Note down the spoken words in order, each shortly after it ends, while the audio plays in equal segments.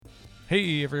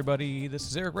Hey everybody, this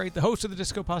is Eric Wright, the host of the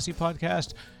Disco Posse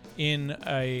podcast, in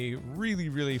a really,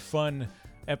 really fun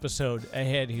episode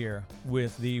ahead here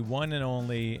with the one and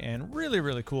only and really,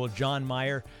 really cool John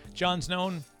Meyer. John's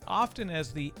known often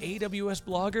as the AWS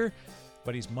blogger,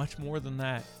 but he's much more than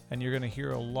that, and you're going to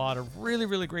hear a lot of really,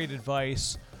 really great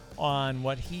advice on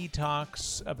what he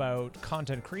talks about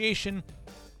content creation,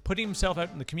 putting himself out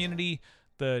in the community,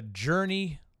 the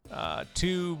journey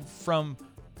from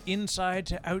inside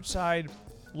to outside,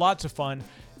 lots of fun.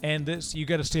 And this, you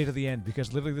got to stay to the end,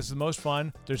 because literally this is the most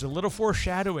fun. There's a little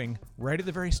foreshadowing right at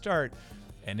the very start,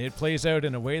 and it plays out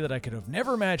in a way that I could have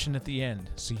never imagined at the end.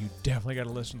 So you definitely got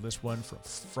to listen to this one from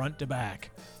front to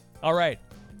back. All right,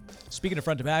 speaking of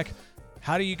front to back,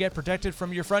 how do you get protected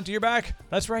from your front to your back?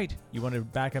 That's right, you want to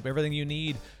back up everything you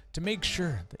need to make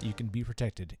sure that you can be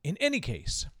protected in any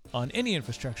case, on any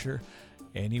infrastructure,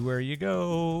 anywhere you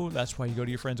go. That's why you go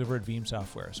to your friends over at Veeam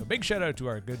Software. So big shout out to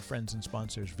our good friends and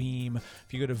sponsors, Veeam. If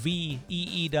you go to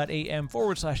VEE.am/Disco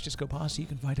Posse, you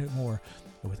can find out more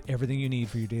with everything you need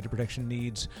for your data protection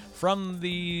needs, from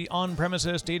the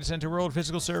on-premises data center world,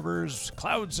 physical servers,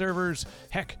 cloud servers,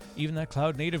 heck, even that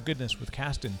cloud native goodness with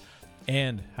Kasten.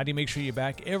 And how do you make sure you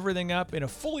back everything up in a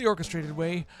fully orchestrated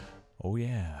way? Oh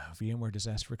yeah, VMware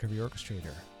Disaster Recovery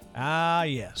Orchestrator. Ah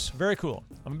yes, very cool.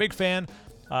 I'm a big fan.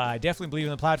 I definitely believe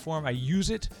in the platform. I use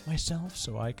it myself,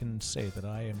 so I can say that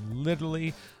I am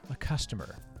literally a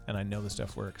customer, and I know the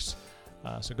stuff works.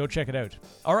 So go check it out.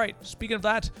 All right, speaking of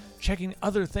that, checking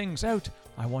other things out,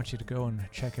 I want you to go and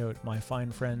check out my fine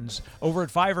friends over at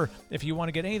Fiverr. If you want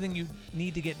to get anything you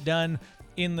need to get done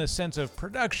in the sense of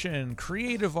production,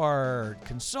 creative art,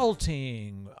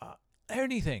 consulting,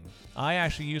 anything. I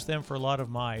actually use them for a lot of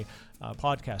my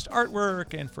podcast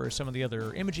artwork and for some of the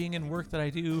other imaging and work that I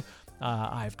do.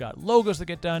 I've got logos that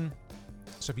get done.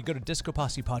 So if you go to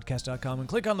discopossepodcast.com and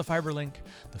click on the Fiverr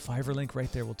link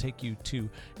right there will take you to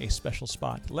a special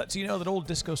spot. Lets you know that old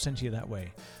Disco sent you that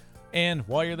way. And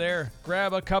while you're there,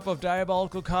 grab a cup of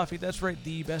Diabolical coffee. That's right,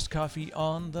 the best coffee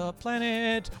on the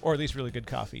planet, or at least really good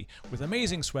coffee, with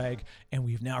amazing swag. And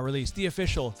we've now released the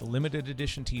limited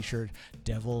edition t-shirt,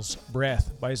 Devil's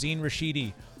Breath by Zine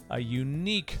Rashidi, a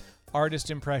unique artist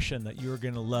impression that you're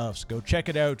going to love. So go check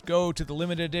it out. Go to the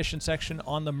limited edition section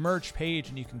on the merch page,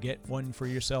 and you can get one for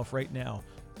yourself right now.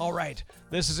 All right,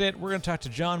 this is it. We're going to talk to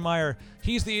John Meyer.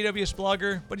 He's the AWS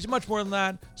blogger, but he's much more than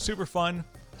that. Super fun.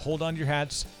 Hold on to your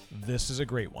hats. This is a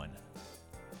great one.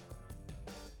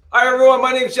 Hi, everyone.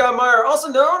 My name is John Meyer, also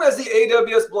known as the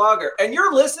AWS blogger, and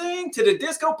you're listening to the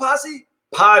Disco Posse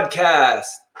podcast.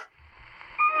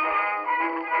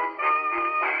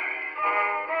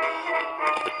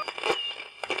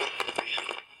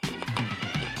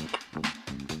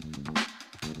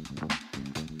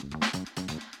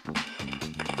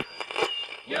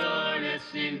 You're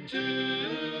listening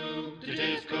to the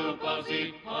Disco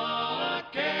Posse podcast.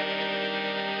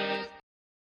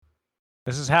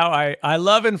 This is how I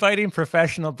love inviting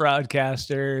professional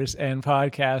broadcasters and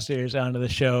podcasters onto the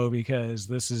show, because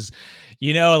this is,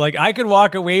 like I could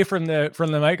walk away from the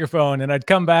microphone and I'd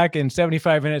come back in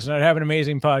 75 minutes and I'd have an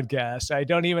amazing podcast. I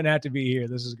don't even have to be here.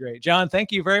 This is great. John,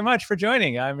 thank you very much for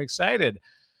joining. I'm excited.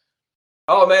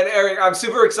 Oh, man, Eric, I'm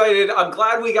super excited. I'm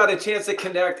glad we got a chance to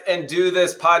connect and do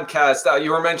this podcast.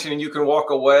 You were mentioning you can walk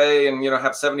away and,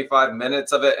 have 75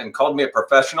 minutes of it, and called me a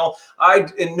professional. I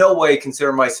in no way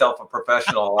consider myself a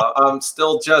professional. I'm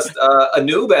still just a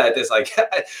noob at this.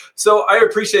 So I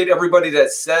appreciate everybody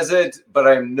that says it, but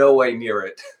I'm no way near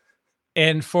it.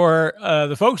 And for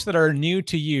the folks that are new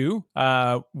to you,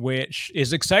 which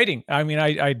is exciting. I mean,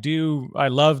 I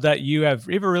love that you have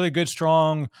a really good,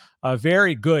 strong,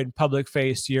 very good public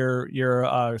face. You're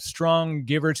a strong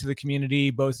giver to the community,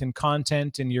 both in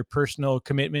content and your personal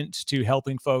commitment to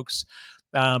helping folks.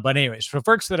 But anyways, for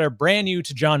folks that are brand new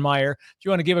to John Meyer, do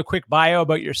you want to give a quick bio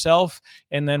about yourself,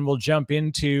 and then we'll jump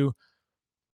into,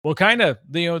 kind of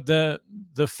the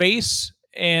face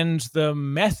and the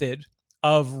method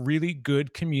of really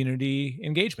good community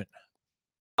engagement.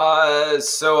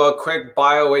 So a quick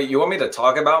bio. Wait, you want me to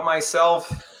talk about myself?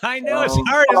 I know it's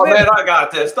hard. Oh man, I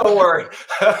got this. Don't worry.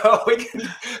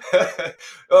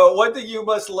 One thing you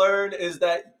must learn is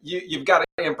that you've got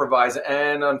to improvise,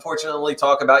 and unfortunately,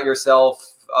 talk about yourself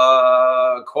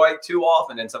quite too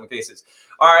often in some cases.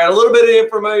 All right, a little bit of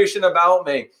information about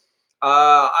me.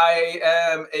 I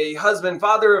am a husband,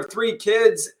 father of 3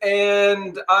 kids,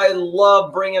 and I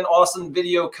love bringing awesome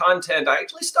video content. I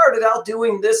actually started out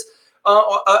doing this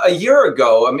a year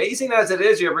ago. Amazing as it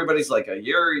is, everybody's like, a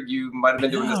year? You might have been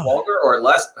doing this longer or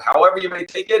less, however you may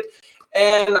take it.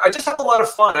 And I just have a lot of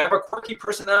fun. I have a quirky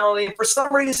personality. And for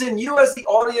some reason, you as the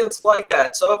audience like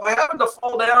that. So if I happen to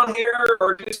fall down here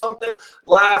or do something,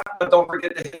 laugh, but don't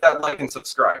forget to hit that like and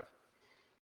subscribe.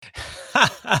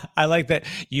 I like that.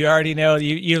 You already know,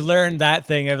 you learned that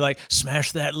thing of like,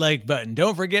 smash that like button.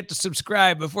 Don't forget to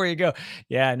subscribe before you go.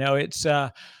 Yeah, no, it's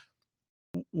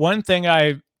one thing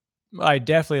I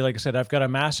definitely, like I said, I've got a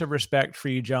massive respect for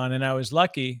you, John, and I was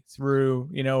lucky through,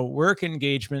 work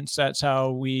engagements. That's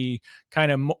how we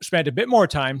kind of spent a bit more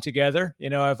time together.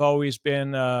 I've always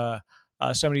been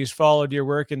somebody who's followed your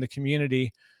work in the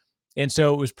community. And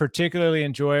so it was particularly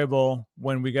enjoyable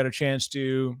when we got a chance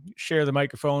to share the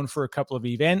microphone for a couple of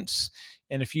events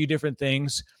and a few different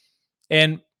things.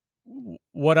 And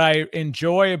what I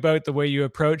enjoy about the way you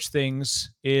approach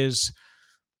things is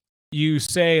you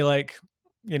say, like,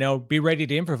 be ready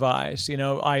to improvise.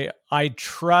 I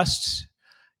trust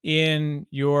in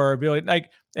your ability,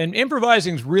 like, and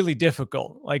improvising is really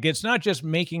difficult. Like, it's not just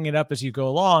making it up as you go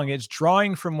along, it's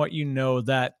drawing from what you know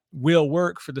that will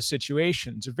work for the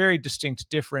situation. It's a very distinct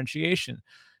differentiation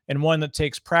and one that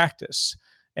takes practice.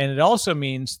 And it also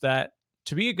means that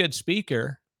to be a good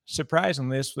speaker,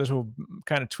 surprisingly, this will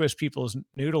kind of twist people's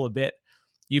noodle a bit,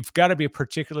 you've got to be a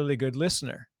particularly good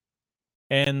listener.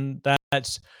 And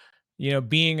that's,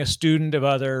 being a student of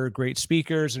other great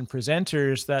speakers and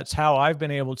presenters, that's how I've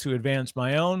been able to advance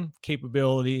my own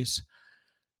capabilities.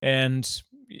 And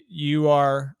you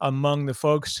are among the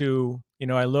folks who,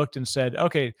 I looked and said,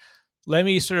 okay, let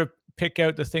me sort of pick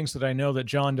out the things that I know that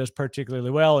John does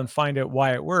particularly well and find out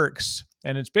why it works.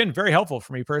 And it's been very helpful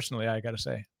for me personally, I got to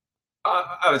say.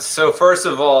 So first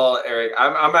of all, Eric,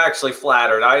 I'm actually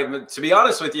flattered. To be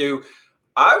honest with you,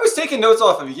 I was taking notes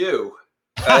off of you.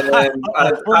 And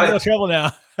we're in trouble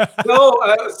now.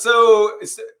 So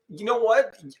you know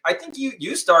what? I think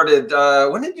you started.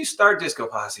 When did you start Disco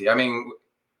Posse? I mean,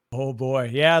 oh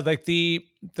boy, yeah. Like the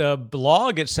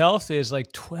blog itself is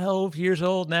like 12 years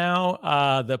old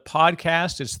now. The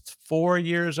podcast is 4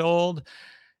 years old,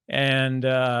 and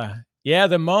yeah,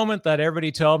 the moment that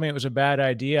everybody told me it was a bad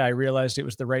idea, I realized it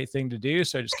was the right thing to do.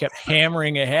 So I just kept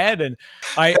hammering ahead. And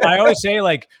I always say,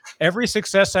 like, every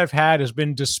success I've had has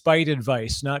been despite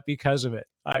advice, not because of it.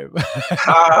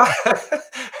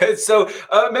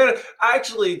 Man,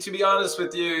 actually, to be honest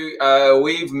with you,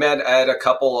 we've met at a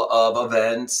couple of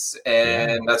events,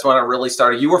 and that's when I really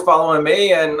started. You were following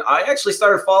me, and I actually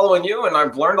started following you, and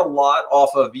I've learned a lot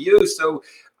off of you. So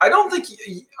I don't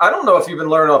know if you've been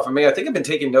learning off of me. I think I've been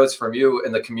taking notes from you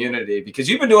in the community because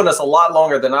you've been doing this a lot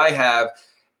longer than I have.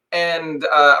 And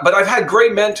but I've had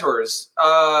great mentors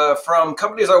from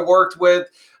companies I worked with.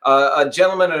 A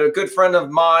gentleman and a good friend of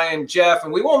mine, Jeff,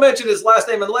 and we won't mention his last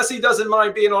name unless he doesn't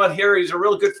mind being on here. He's a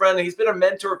real good friend, and he's been a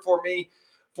mentor for me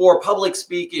for public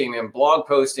speaking and blog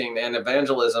posting and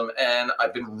evangelism. And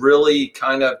I've been really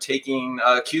kind of taking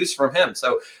cues from him.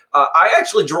 So I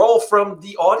actually draw from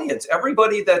the audience,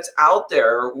 everybody that's out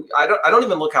there. I don't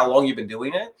even look how long you've been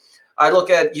doing it. I look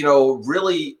at,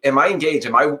 really, am I engaged?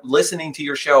 Am I listening to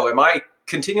your show? Am I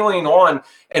continuing on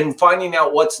and finding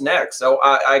out what's next? So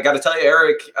I got to tell you,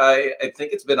 Eric, I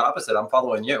think it's been opposite. I'm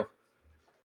following you.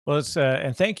 Well, it's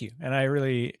and thank you. And I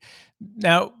really,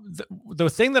 now the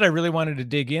thing that I really wanted to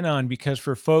dig in on, because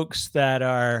for folks that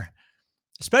are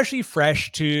especially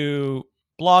fresh to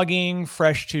blogging,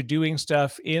 fresh to doing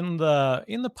stuff in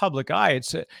the public eye,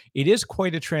 it is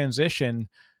quite a transition.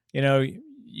 You've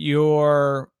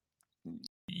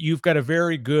got a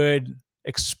very good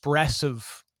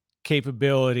expressive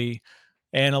capability,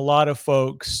 and a lot of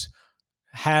folks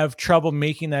have trouble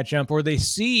making that jump, or they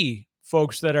see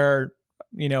folks that are,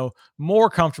 more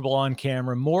comfortable on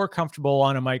camera, more comfortable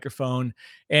on a microphone.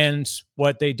 And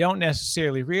what they don't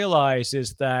necessarily realize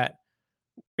is that,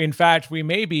 in fact, we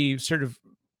may be sort of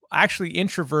actually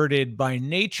introverted by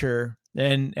nature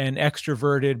and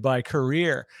extroverted by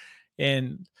career.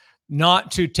 And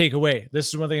not to take away, this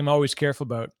is one thing I'm always careful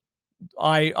about.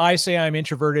 I say I'm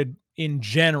introverted in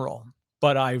general,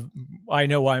 but I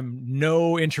know I'm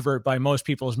no introvert by most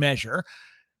people's measure.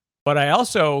 But I have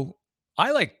to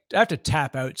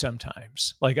tap out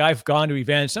sometimes. Like, I've gone to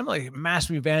events, I'm like a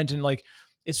massive event, and like,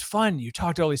 it's fun. You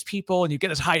talk to all these people and you get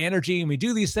this high energy and we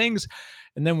do these things.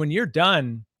 And then when you're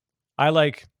done, I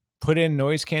like put in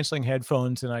noise canceling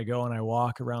headphones and I go and I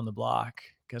walk around the block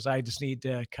because I just need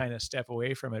to kind of step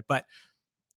away from it. But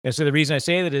and so the reason I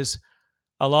say that is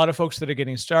a lot of folks that are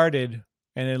getting started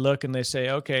and they look and they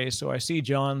say, okay, so I see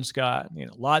John's got,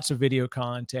 lots of video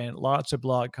content, lots of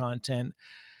blog content,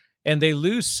 and they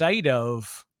lose sight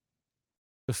of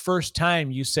the first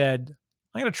time you said,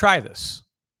 I'm going to try this.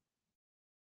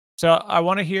 So I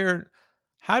want to hear,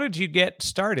 how did you get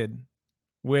started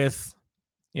with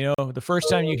the first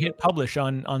time you hit publish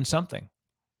on something?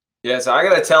 Yeah, so I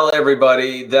got to tell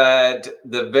everybody that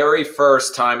the very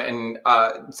first time, and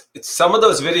some of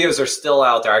those videos are still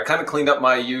out there. I kind of cleaned up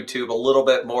my YouTube a little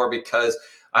bit more because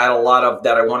I had a lot of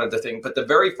that I wanted to think. But the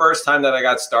very first time that I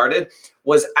got started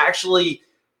was actually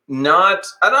not,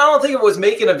 and I don't think it was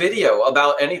making a video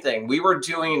about anything. We were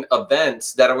doing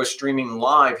events that I was streaming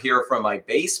live here from my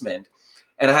basement,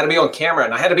 and I had to be on camera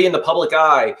and I had to be in the public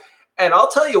eye. And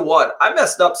I'll tell you what, I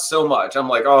messed up so much. I'm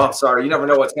like, oh, I'm sorry. You never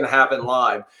know what's going to happen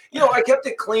live. I kept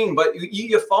it clean, but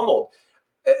you fumbled.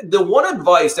 The one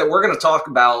advice that we're going to talk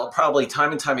about probably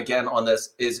time and time again on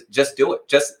this is just do it.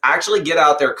 Just actually get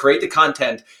out there, create the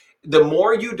content. The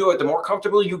more you do it, the more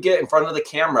comfortable you get in front of the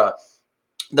camera,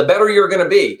 the better you're going to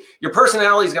be. Your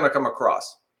personality is going to come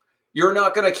across. You're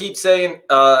not going to keep saying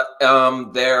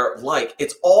they're like,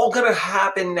 it's all going to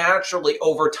happen naturally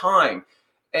over time.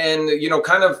 And,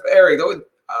 kind of, Eric,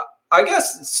 I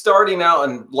guess starting out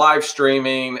and live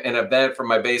streaming an event from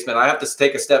my basement, I have to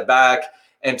take a step back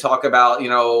and talk about,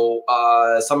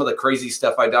 some of the crazy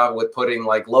stuff I done with putting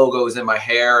like logos in my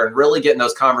hair and really getting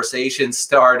those conversations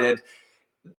started.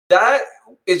 That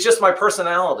is just my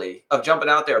personality of jumping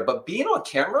out there. But being on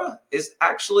camera is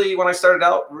actually, when I started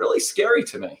out, really scary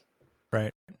to me.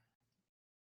 Right.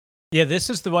 Yeah, this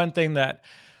is the one thing that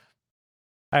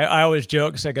I always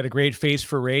joke because I got a great face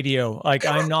for radio. Like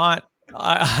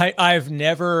I've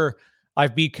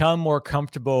become more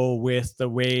comfortable with the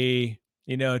way,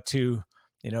 to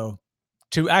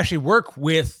actually work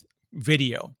with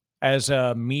video as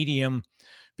a medium,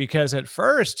 because at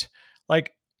first,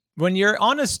 like when you're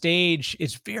on a stage,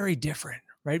 it's very different,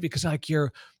 right? Because like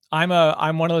I'm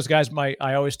one of those guys,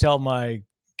 I always tell my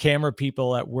camera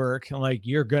people at work, I'm like,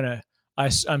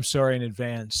 I'm sorry in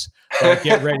advance. Like,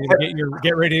 get ready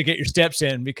to get your steps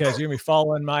in, because you're gonna be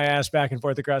following my ass back and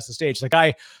forth across the stage. Like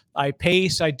I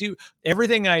pace, I do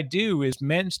everything I do is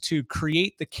meant to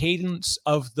create the cadence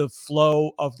of the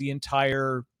flow of the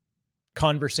entire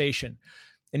conversation.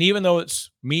 And even though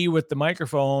it's me with the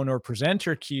microphone or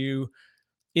presenter cue,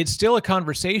 it's still a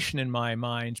conversation in my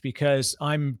mind because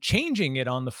I'm changing it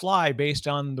on the fly based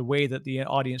on the way that the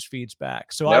audience feeds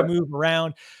back. So Yep. I move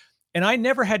around. And I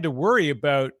never had to worry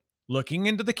about looking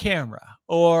into the camera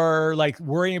or like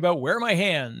worrying about where are my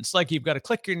hands. Like you've got a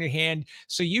clicker in your hand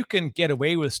so you can get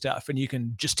away with stuff and you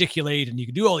can gesticulate and you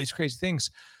can do all these crazy things.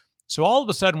 So all of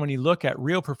a sudden, when you look at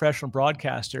real professional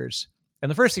broadcasters, and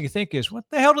the first thing you think is, what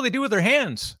the hell do they do with their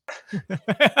hands?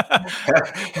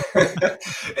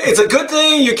 It's a good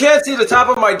thing you can't see the top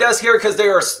of my desk here because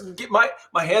my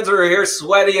hands are here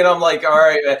sweaty, and I'm like, all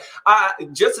right, man.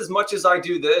 Just as much as I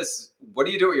do this, what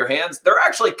do you do with your hands? They're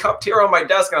actually cupped here on my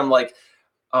desk, and I'm like,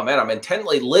 oh man, I'm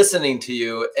intently listening to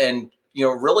you and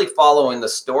really following the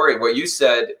story. What you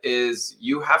said is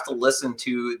you have to listen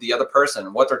to the other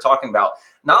person, what they're talking about,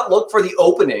 not look for the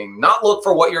opening, not look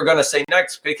for what you're going to say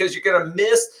next, because you're going to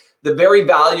miss the very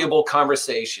valuable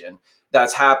conversation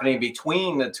that's happening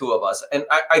between the two of us. And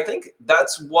I think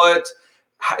that's what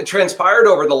transpired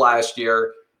over the last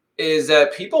year, is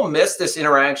that people miss this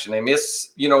interaction. They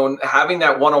miss, having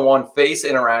that one-on-one face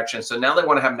interaction. So now they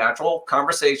want to have natural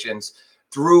conversations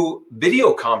through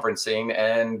video conferencing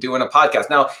and doing a podcast.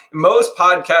 Now, most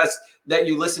podcasts that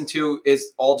you listen to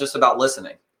is all just about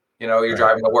listening. You're right.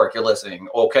 Driving to work, you're listening.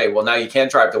 Okay, well, now you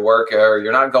can't drive to work or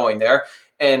you're not going there.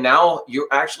 And now you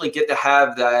actually get to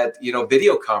have that,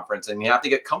 video conference, and you have to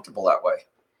get comfortable that way.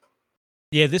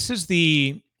 Yeah, this is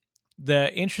the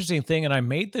interesting thing. And I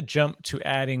made the jump to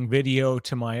adding video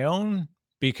to my own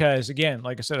because, again,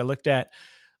 like I said, I looked at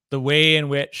the way in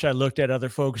which I looked at other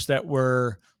folks that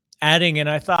were adding, and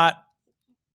I thought,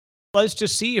 let's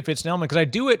just see if it's an element, because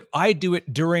I do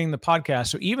it during the podcast.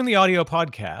 So even the audio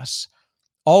podcasts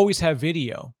always have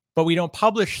video, but we don't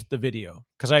publish the video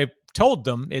because I told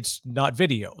them it's not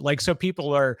video. Like, so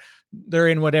people they're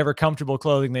in whatever comfortable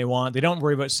clothing they want. They don't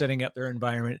worry about setting up their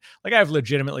environment. Like, I've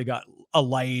legitimately got a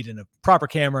light and a proper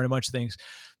camera and a bunch of things,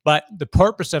 but the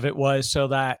purpose of it was so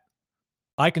that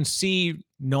I can see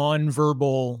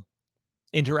nonverbal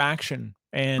interaction.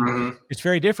 And it's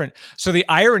very different. So the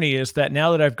irony is that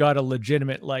now that I've got a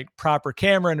legitimate, like, proper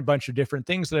camera and a bunch of different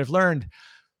things that I've learned,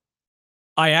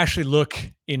 I actually look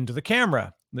into the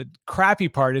camera. The crappy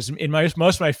part is in most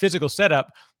of my physical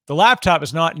setup, the laptop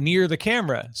is not near the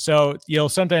camera. So you'll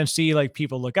sometimes see like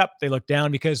people look up, they look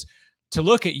down, because to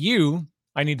look at you,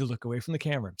 I need to look away from the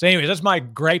camera. So anyways, that's my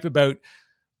gripe about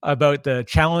the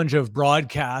challenge of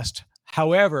broadcast.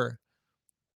 However,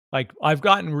 like, I've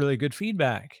gotten really good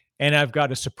feedback. And I've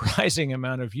got a surprising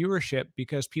amount of viewership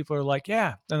because people are like,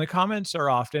 yeah. And the comments are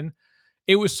often,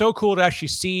 it was so cool to actually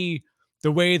see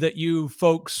the way that you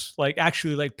folks like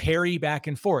actually like parry back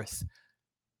and forth,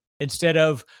 instead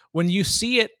of when you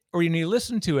see it or when you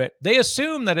listen to it, they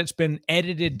assume that it's been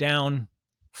edited down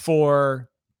for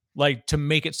like to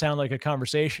make it sound like a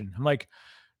conversation. I'm like,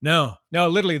 no,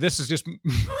 literally, this is just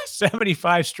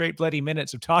 75 straight bloody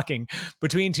minutes of talking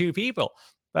between two people.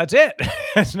 That's it.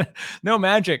 No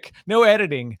magic, no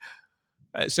editing.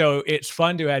 So it's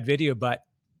fun to add video, but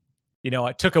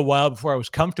it took a while before I was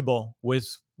comfortable with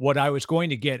what I was going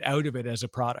to get out of it as a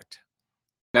product.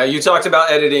 Now, you talked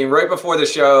about editing right before the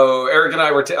show. Eric and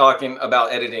I were talking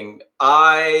about editing.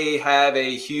 I'm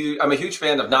a huge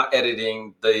fan of not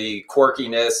editing the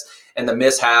quirkiness and the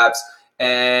mishaps.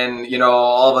 And,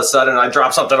 all of a sudden I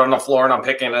drop something on the floor and I'm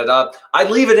picking it up. I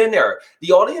leave it in there.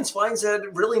 The audience finds that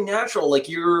really natural. Like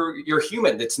you're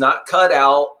human. It's not cut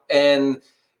out. And,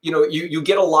 you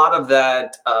get a lot of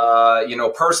that,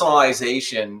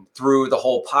 personalization through the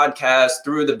whole podcast,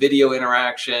 through the video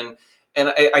interaction.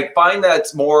 And I find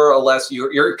that's more or less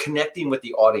you're connecting with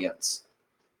the audience.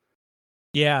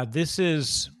 Yeah, this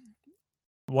is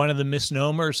one of the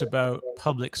misnomers about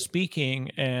public speaking,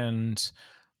 and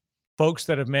folks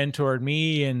that have mentored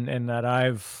me and that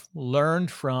I've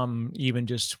learned from, even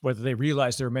just whether they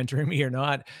realize they're mentoring me or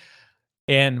not.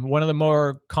 And one of the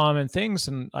more common things,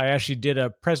 and I actually did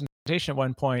a presentation at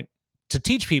one point to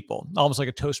teach people, almost like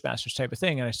a Toastmasters type of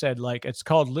thing. And I said, like, it's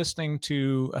called listening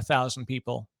to 1,000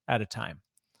 people at a time.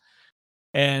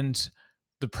 And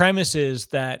the premise is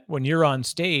that when you're on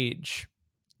stage,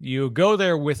 you go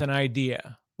there with an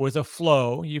idea, with a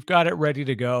flow, you've got it ready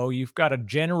to go, you've got a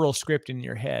general script in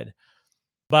your head.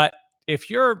 But if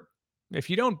you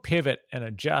don't pivot and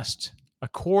adjust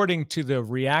according to the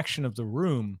reaction of the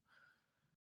room,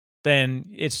 then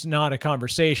it's not a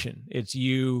conversation. It's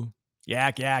you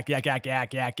yak, yak, yak, yak,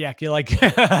 yak, yak, yak. You're like,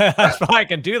 that's why I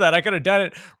can do that. I could have done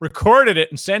it, recorded it,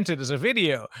 and sent it as a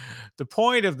video. The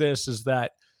point of this is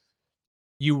that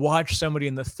you watch somebody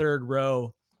in the third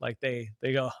row, like they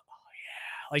go, oh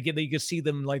yeah, like you can see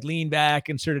them like lean back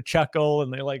and sort of chuckle,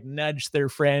 and they like nudge their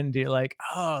friend. You're like,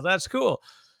 oh, that's cool.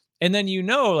 And then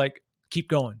like keep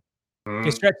going.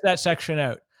 You stretch that section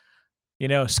out.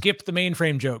 Skip the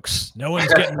mainframe jokes. No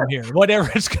one's getting them here.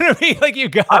 Whatever it's going to be, like you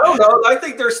got. I don't know. I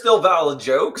think they're still valid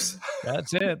jokes.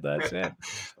 That's it. But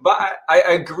I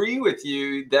agree with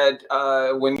you that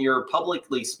when you're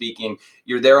publicly speaking,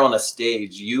 you're there on a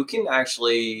stage. You can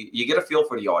you get a feel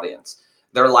for the audience.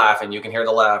 They're laughing. You can hear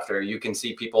the laughter. You can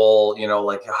see people,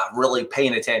 really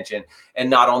paying attention and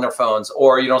not on their phones,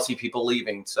 or you don't see people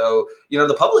leaving. So,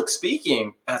 the public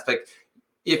speaking aspect,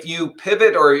 if you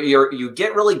pivot or you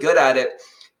get really good at it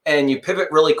and you pivot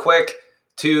really quick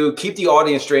to keep the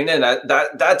audience trained in,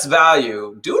 that's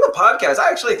value. Doing a podcast, I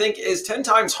actually think, is 10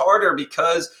 times harder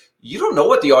because you don't know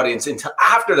what the audience until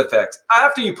after the fact,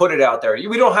 after you put it out there.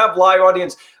 We don't have live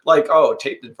audience like, oh,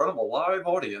 taped in front of a live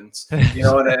audience, and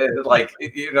Yes,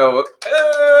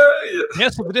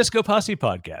 the Disco Posse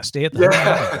podcast. Stay at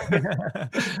the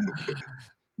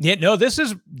Yeah, no, this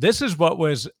is what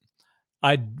was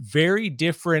a very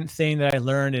different thing that I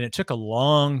learned, and it took a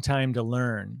long time to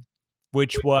learn,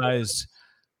 which was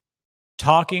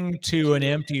talking to an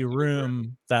empty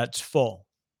room that's full.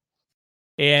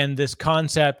 And this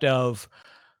concept of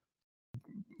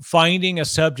finding a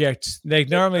subject,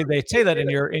 normally they say that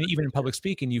even in public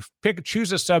speaking, you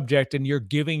choose a subject and you're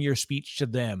giving your speech to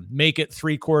them, make it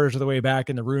 3/4 of the way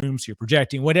back in the room, so you're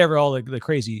projecting whatever all the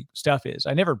crazy stuff is.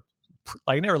 I never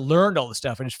learned all the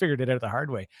stuff. I just figured it out the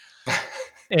hard way.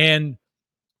 And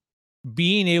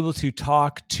being able to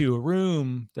talk to a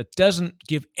room that doesn't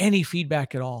give any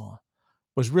feedback at all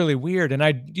was really weird. And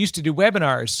I used to do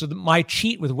webinars. So my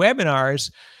cheat with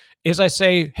webinars is I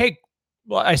say, hey,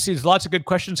 well, I see there's lots of good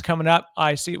questions coming up.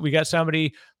 I see we got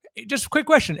somebody, just a quick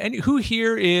question. And who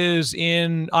here is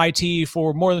in IT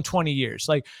for more than 20 years?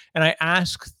 And I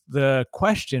ask the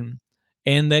question,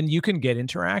 and then you can get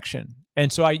interaction. And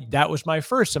so that was my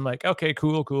first. I'm like, okay,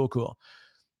 cool.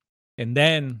 And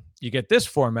then you get this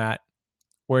format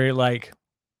where you're like,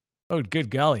 oh, good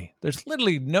golly, there's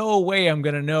literally no way I'm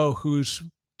going to know who's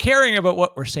caring about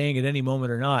what we're saying at any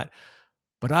moment or not.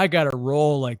 But I got to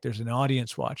roll like there's an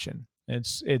audience watching.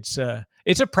 It's a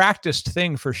practiced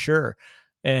thing for sure.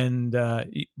 And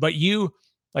but you,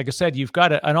 like I said, you've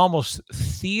got an almost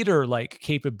theater-like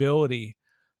capability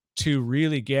to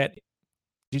really get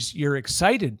just you're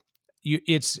excited.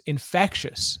 It's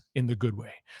infectious in the good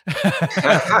way.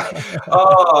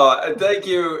 Oh, thank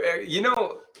you.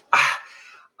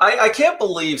 I can't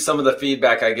believe some of the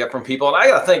feedback I get from people, and I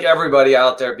got to thank everybody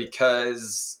out there,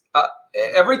 because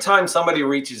every time somebody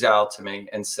reaches out to me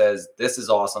and says this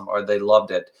is awesome or they loved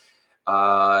it,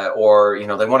 or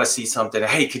they want to see something.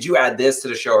 Hey, could you add this to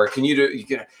the show, or can you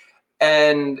do?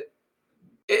 And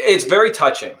it's very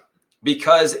touching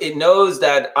because it knows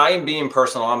that I am being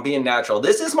personal. I'm being natural.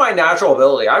 This is my natural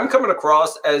ability. I'm coming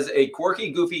across as a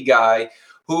quirky, goofy guy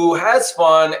who has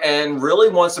fun and really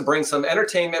wants to bring some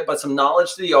entertainment, but some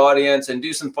knowledge to the audience and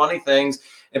do some funny things.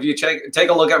 If you take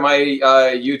a look at my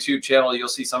YouTube channel, you'll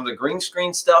see some of the green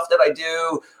screen stuff that I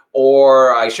do,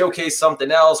 or I showcase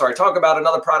something else, or I talk about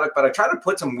another product, but I try to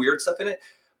put some weird stuff in it.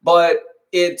 But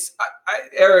it's,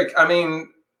 Eric, I mean,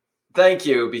 thank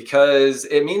you, because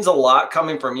it means a lot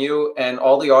coming from you and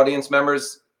all the audience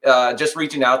members just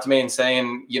reaching out to me and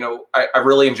saying, I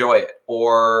really enjoy it,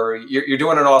 or you're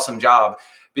doing an awesome job,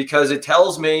 because it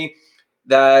tells me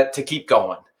that to keep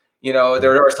going.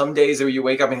 There are some days where you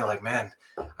wake up and you're like, man,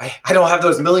 I don't have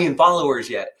those 1 million followers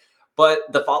yet.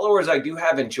 But the followers I do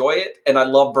have enjoy it, and I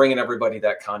love bringing everybody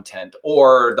that content,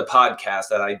 or the podcast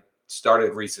that I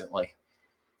started recently.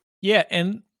 Yeah,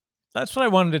 and that's what I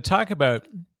wanted to talk about.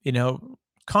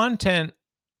 Content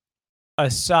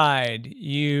aside,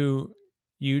 you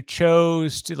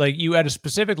chose to, you had a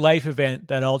specific life event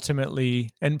that ultimately,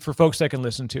 and for folks that can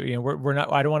listen to, we're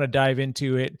not, I don't want to dive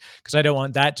into it because I don't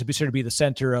want that to be the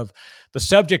center of the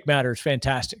subject matter. Is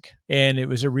fantastic, and it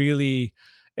was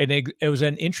it was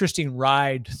an interesting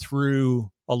ride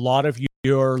through a lot of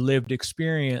your lived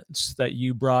experience that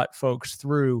you brought folks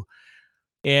through.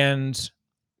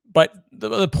 But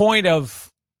the point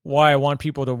of why I want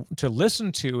people to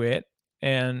listen to it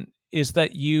is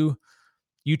that you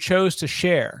chose to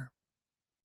share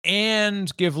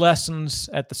and give lessons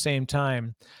at the same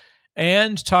time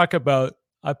and talk about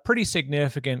a pretty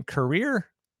significant career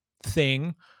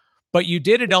thing, but you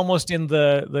did it almost in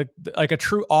the like a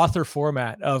true author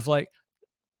format of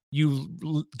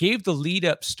you gave the lead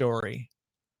up story,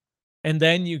 and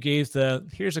then you gave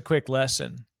here's a quick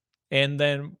lesson. And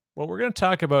then what we're going to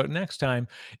talk about next time,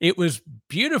 it was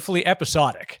beautifully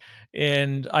episodic.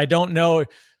 And I don't know,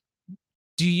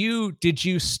 did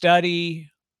you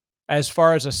study as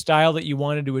far as a style that you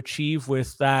wanted to achieve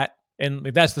with that? And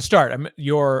that's the start.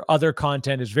 Your other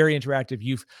content is very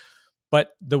interactive.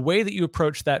 But the way that you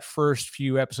approach that first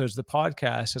few episodes of the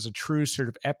podcast as a true sort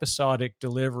of episodic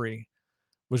delivery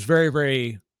was very,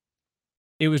 very,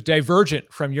 it was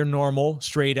divergent from your normal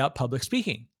straight up public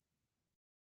speaking.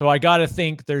 So I got to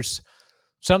think there's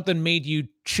something made you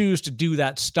choose to do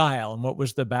that style, and what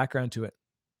was the background to it?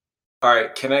 All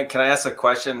right. Can I ask a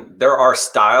question? There are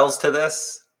styles to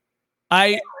this.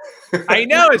 I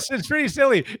know it's pretty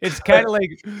silly. It's kind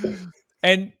of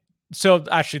and so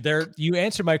actually you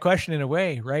answered my question in a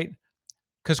way, right?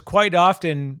 Because quite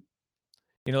often,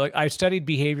 I studied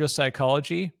behavioral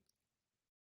psychology.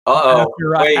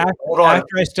 Hold on.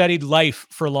 After I studied life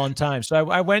for a long time. So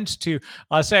I went to,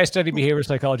 I'll say I studied behavioral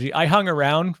psychology. I hung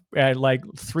around at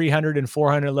 300 and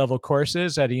 400 level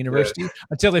courses at a university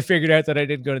until they figured out that I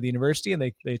didn't go to the university,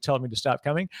 and they told me to stop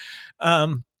coming.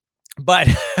 But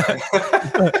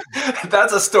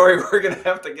that's a story we're going to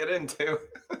have to get into.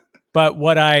 But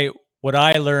what I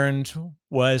learned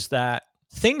was that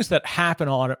things that happen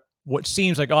on what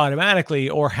seems like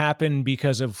automatically or happen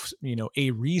because of,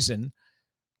 a reason,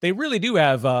 they really do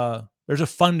have, there's a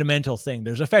fundamental thing.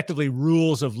 There's effectively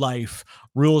rules of life,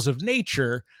 rules of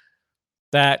nature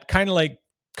that kind of like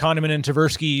Kahneman and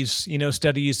Tversky's,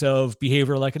 studies of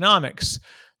behavioral economics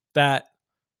that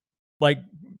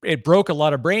it broke a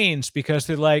lot of brains because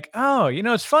they're like, oh,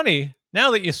 it's funny. Now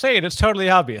that you say it, it's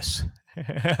totally obvious.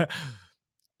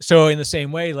 So in the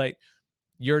same way,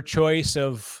 your choice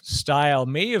of style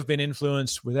may have been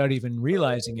influenced without even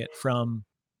realizing it from,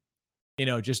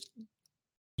 just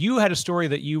you had a story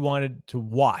that you wanted to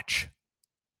watch,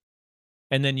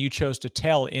 and then you chose to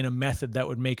tell in a method that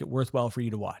would make it worthwhile for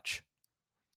you to watch.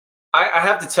 I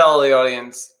have to tell the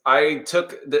audience, I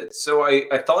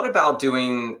thought about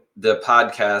doing the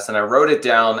podcast, and I wrote it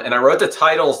down, and I wrote the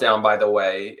titles down, by the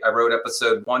way. I wrote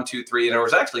episode 1, 2, 3, and it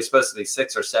was actually supposed to be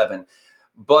 6 or 7.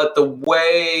 But the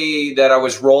way that I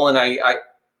was rolling, I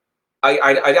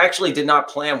actually did not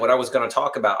plan what I was going to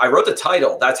talk about. I wrote the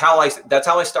title. That's how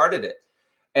I started it.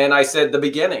 And I said the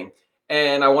beginning,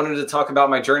 and I wanted to talk about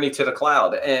my journey to the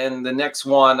cloud. And the next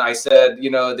one, I said, the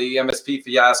MSP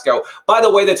fiasco. By the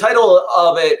way, the title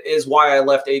of it is why I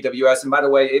left AWS. And by the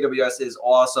way, AWS is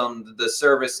awesome. The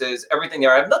services, everything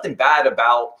there. I have nothing bad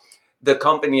about the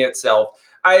company itself.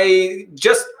 I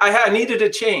needed a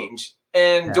change.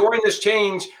 And during this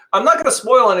change, I'm not going to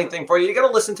spoil anything for you. You got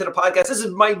to listen to the podcast. This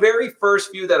is my very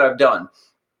first few that I've done.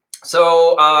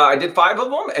 So I did 5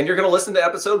 of them, and you're going to listen to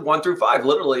episode 1 through 5,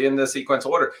 literally in the sequence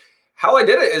order. how I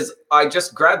did it is I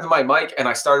just grabbed my mic and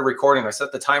I started recording. I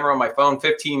set the timer on my phone,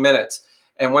 15 minutes.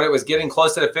 And when it was getting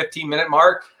close to the 15-minute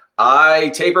mark, I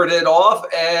tapered it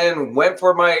off and went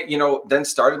for my, then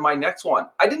started my next one.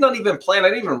 I did not even plan. I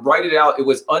didn't even write it out. It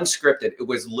was unscripted. It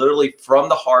was literally from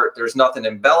the heart. There's nothing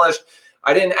embellished.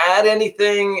 I didn't add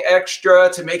anything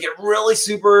extra to make it really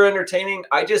super entertaining.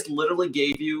 I just literally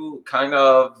gave you kind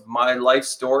of my life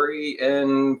story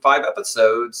in 5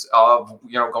 episodes of,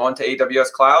 going to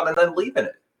AWS Cloud and then leaving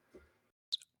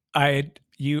it.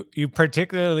 You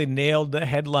particularly nailed the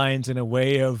headlines in a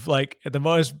way of like the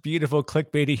most beautiful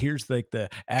clickbaity. Here's like the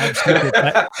absolute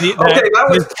that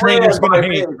was trainer's gonna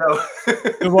hate.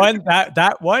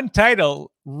 The one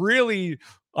title really,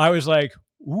 I was like,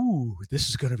 ooh, this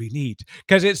is going to be neat.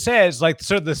 Because it says like,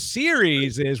 so the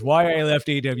series is Why I Left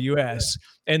AWS.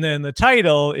 And then the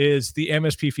title is The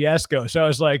MSP Fiasco. So I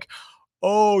was like,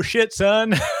 oh shit,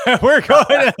 son, we're going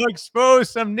to expose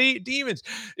some neat demons.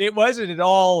 It wasn't at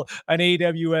all an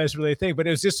AWS related thing, but it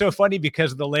was just so funny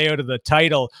because of the layout of the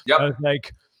title. Yep. I was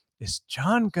like, is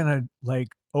John going to like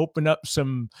open up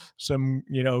some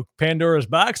Pandora's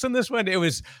box on this one? It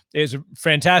was a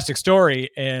fantastic story,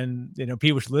 and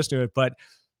people should listen to it. But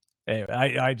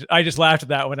anyway, I just laughed at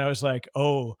that when I was like,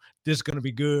 oh, this is going to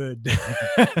be good.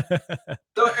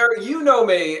 So Eric, you know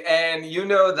me, and you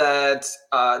know that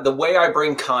the way I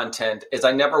bring content is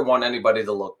I never want anybody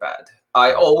to look bad.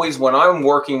 I always, when I'm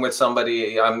working with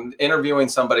somebody, I'm interviewing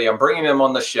somebody, I'm bringing them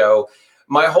on the show,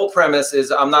 my whole premise is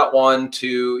I'm not one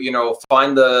to,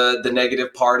 find the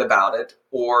negative part about it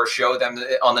or show them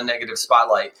on the negative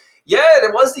spotlight. Yeah,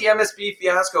 it was the MSP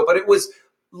fiasco, but it was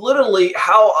literally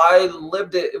how I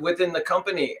lived it within the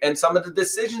company and some of the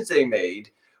decisions they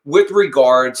made with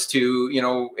regards to,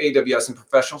 AWS and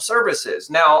professional services.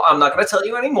 Now, I'm not going to tell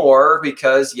you anymore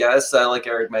because, yes, like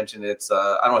Eric mentioned, it's,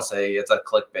 I don't want to say it's a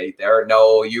clickbait there.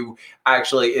 No,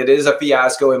 it is a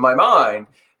fiasco in my mind.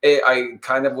 I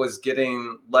kind of was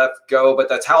getting let go, but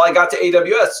that's how I got to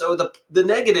AWS. So the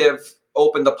negative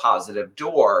opened the positive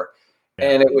door.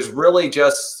 And it was really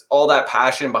just all that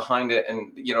passion behind it.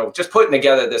 And, just putting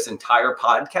together this entire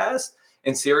podcast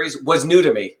and series was new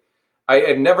to me. I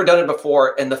had never done it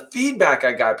before. And the feedback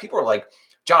I got, people were like,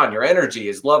 John, your energy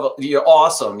is you're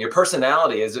awesome. Your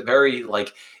personality is very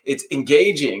it's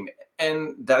engaging.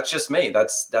 And that's just me.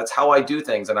 That's how I do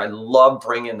things. And I love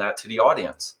bringing that to the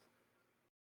audience.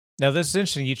 Now, this is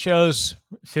interesting. You chose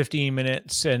 15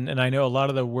 minutes. And I know a lot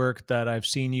of the work that I've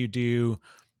seen you do,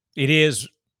 it is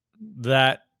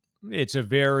that it's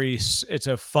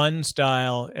a fun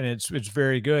style and it's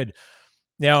very good.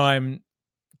 Now I'm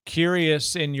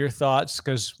curious in your thoughts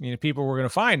because people we're going to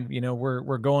find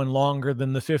we're going longer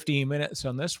than the 15 minutes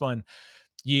on this one.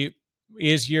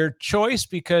 Is your choice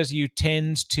because you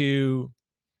tend to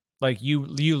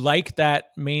you like that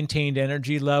maintained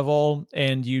energy level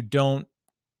and you don't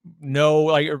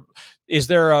know is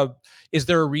there a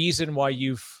reason why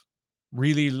you've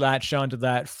really latched onto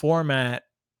that format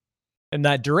and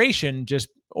that duration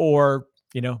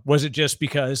was it just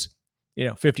because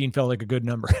 15 felt like a good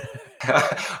number?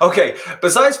 Okay.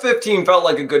 Besides 15 felt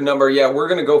like a good number. Yeah, we're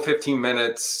going to go 15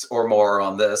 minutes or more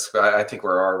on this. I think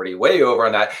we're already way over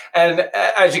on that. And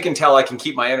as you can tell, I can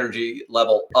keep my energy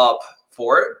level up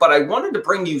for it. But I wanted to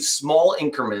bring you small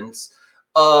increments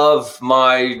of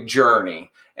my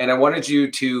journey. And I wanted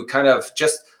you to kind of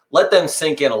just let them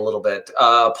sink in a little bit,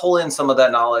 pull in some of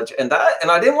that knowledge and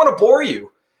I didn't want to bore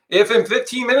you. If in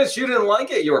 15 minutes you didn't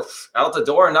like it, you were out the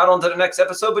door and not on to the next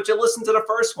episode, but you listened to the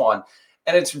first one.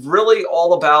 And it's really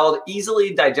all about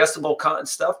easily digestible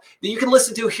stuff that you can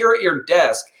listen to here at your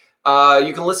desk.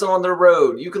 You can listen on the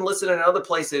road. You can listen in other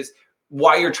places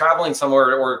while you're traveling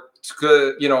somewhere or,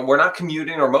 we're not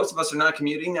commuting or most of us are not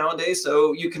commuting nowadays.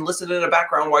 So you can listen in the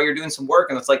background while you're doing some work.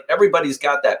 And it's like everybody's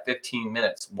got that 15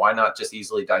 minutes. Why not just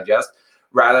easily digest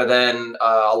rather than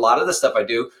a lot of the stuff I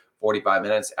do 45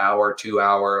 minutes, hour, 2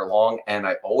 hour long. And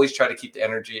I always try to keep the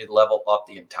energy level up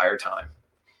the entire time.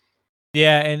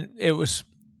 Yeah. And it's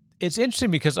interesting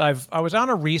because I was on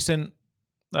a recent,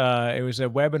 it was a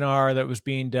webinar that was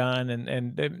being done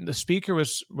and the speaker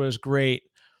was great,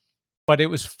 but it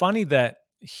was funny that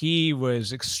he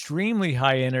was extremely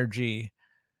high energy,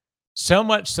 so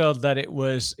much so that it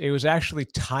was actually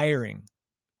tiring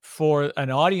for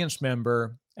an audience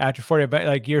member after 40,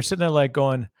 like you're sitting there like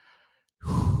going,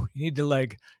 you need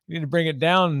to bring it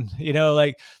down,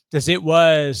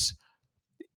 because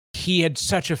he had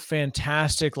such a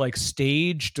fantastic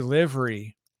stage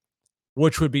delivery,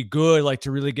 which would be good,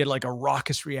 to really get a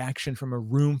raucous reaction from a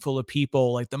room full of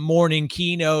people, like the morning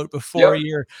keynote before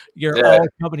your all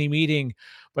company meeting.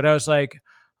 But I was like,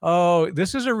 oh,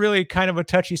 this is a really kind of a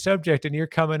touchy subject, and you're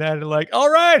coming at it like, all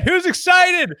right, who's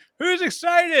excited? Who's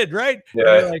excited? Right? And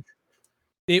you're Yeah. like,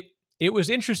 it it was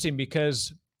interesting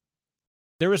because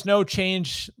there was no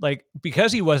change, like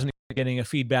because he wasn't getting a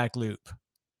feedback loop.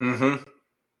 Hmm.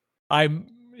 I'm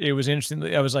it was interesting.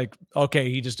 I was like, okay,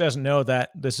 he just doesn't know that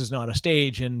this is not a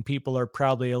stage, and people are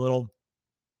probably a little,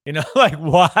 like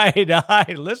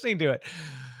wide-eyed listening to it.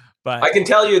 But I can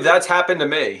tell you that's happened to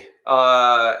me.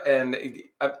 And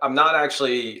I'm not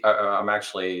actually, I'm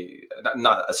actually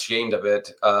not ashamed of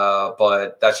it,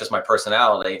 but that's just my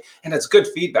personality. And it's good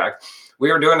feedback.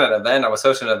 We were doing an event, I was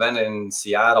hosting an event in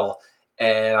Seattle,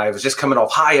 and I was just coming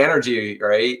off high energy,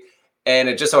 right? And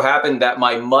it just so happened that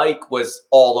my mic was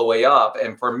all the way up.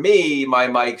 And for me, my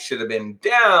mic should have been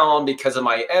down because of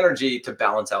my energy to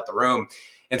balance out the room.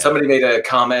 And yeah. somebody made a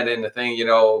comment in the thing,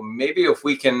 maybe if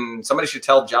we can, somebody should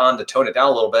tell John to tone it down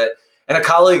a little bit. And a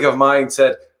colleague of mine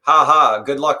said, ha ha,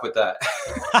 good luck with that.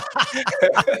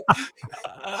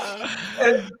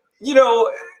 And,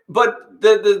 but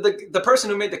the person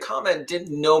who made the comment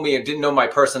didn't know me and didn't know my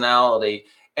personality.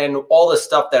 And all the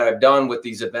stuff that I've done with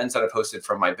these events that I've hosted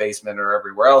from my basement or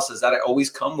everywhere else is that I always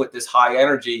come with this high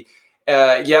energy.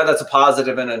 Yeah, that's a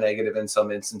positive and a negative in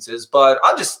some instances, but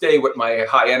I'll just stay with my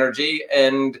high energy.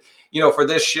 And, for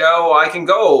this show, I can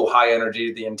go high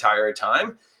energy the entire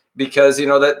time because,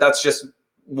 that's just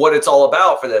what it's all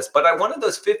about for this. But I wanted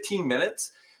those 15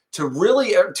 minutes to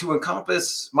really to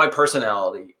encompass my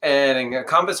personality and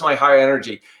encompass my high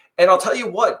energy. And I'll tell you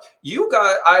what,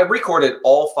 I recorded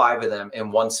all 5 of them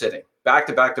in one sitting, back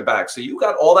to back to back. So you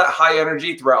got all that high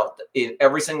energy throughout in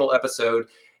every single episode.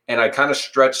 And I kind of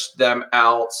stretched them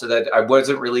out so that I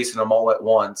wasn't releasing them all at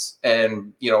once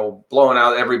and, blowing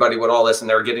out everybody with all this. And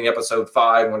they're getting episode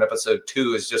 5 when episode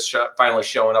 2 is just finally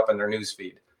showing up in their news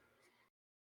feed.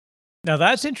 Now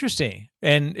that's interesting.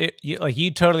 And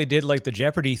you totally did like the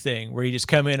Jeopardy thing where you just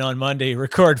come in on Monday,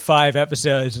 record 5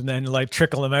 episodes, and then like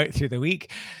trickle them out through the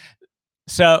week.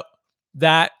 So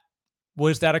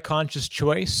was that a conscious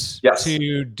choice Yes.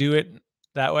 to do it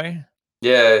that way?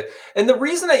 Yeah. And the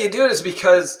reason that you do it is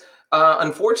because,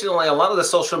 unfortunately, a lot of the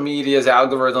social media's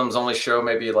algorithms only show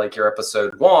maybe like your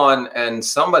episode 1, and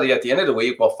somebody at the end of the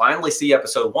week will finally see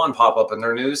episode 1 pop up in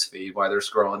their news feed while they're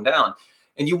scrolling down.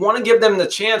 And you want to give them the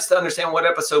chance to understand what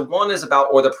episode 1 is about,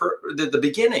 or the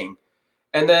beginning.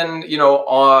 And then,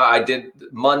 I did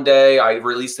Monday, I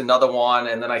released another one.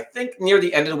 And then I think near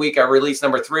the end of the week, I released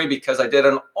number 3 because I did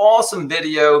an awesome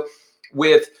video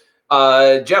with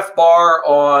Jeff Barr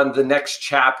on the next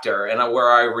chapter, and where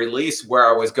I released where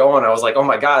I was going. I was like, oh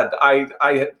my God,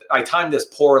 I timed this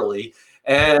poorly.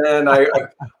 And I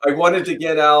wanted to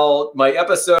get out my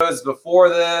episodes before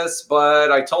this,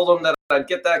 but I told them that I'd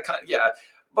get that. Yeah.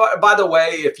 But by the way,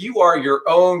 if you are your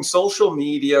own social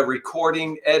media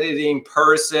recording, editing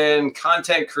person,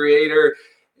 content creator,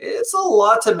 it's a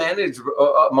lot to manage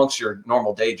amongst your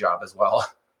normal day job as well.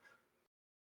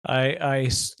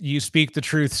 You speak the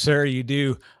truth, sir. You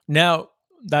do. Now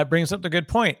that brings up a good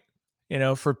point.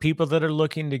 For people that are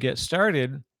looking to get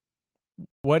started,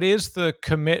 what is the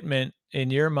commitment in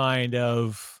your mind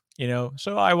of,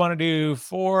 so I want to do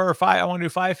 4 or 5, I want to do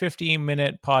 5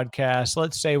 15-minute podcasts.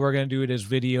 Let's say we're going to do it as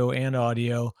video and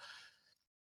audio.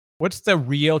 What's the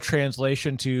real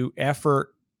translation to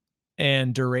effort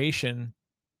and duration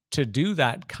to do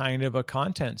that kind of a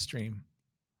content stream?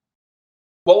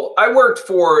 Well, I worked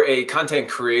for a content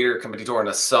creator company during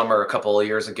the summer a couple of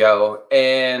years ago,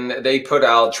 and they put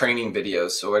out training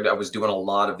videos. So I was doing a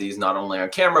lot of these, not only on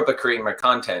camera, but creating my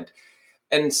content.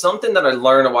 And something that I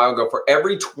learned a while ago, for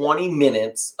every 20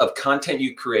 minutes of content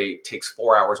you create takes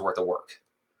 4 hours worth of work.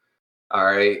 All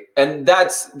right. And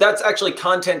that's actually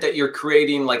content that you're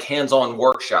creating, like hands-on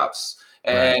workshops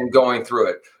and going through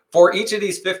it. For each of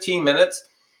these 15 minutes,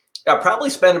 I'll probably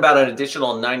spend about an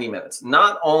additional 90 minutes,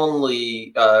 not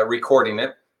only recording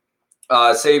it,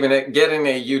 saving it, getting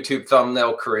a YouTube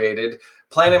thumbnail created,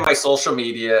 planning my social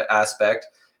media aspect,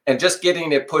 and just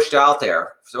getting it pushed out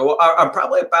there. So I'm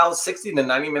probably about 60 to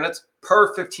 90 minutes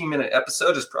per 15-minute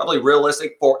episode is probably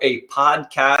realistic for a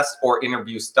podcast or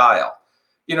interview style.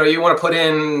 You want to put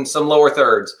in some lower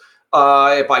thirds.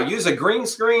 If I use a green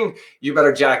screen, you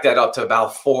better jack that up to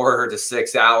about 4 to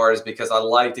 6 hours, because I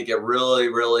like to get really,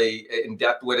 really in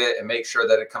depth with it and make sure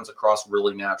that it comes across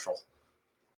really natural.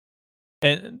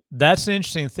 And that's an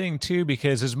interesting thing too,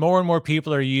 because as more and more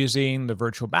people are using the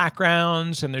virtual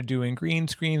backgrounds and they're doing green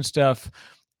screen stuff,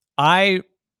 I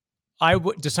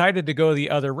decided to go the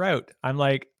other route. I'm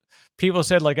like, people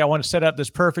said like, I want to set up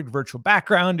this perfect virtual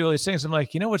background, do all these things. I'm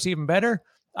like, what's even better?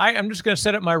 I'm just going to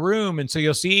set up my room. And so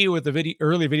you'll see with the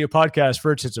early video podcast,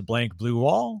 first it's a blank blue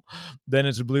wall. Then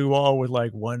it's a blue wall with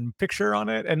like one picture on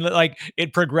it. And like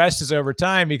it progresses over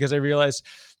time because I realized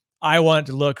I want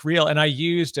to look real. And I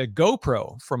used a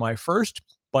GoPro for my first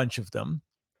bunch of them.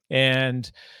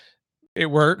 And it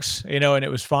works, and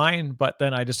it was fine. But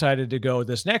then I decided to go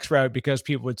this next route because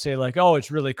people would say like, oh,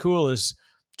 it's really cool is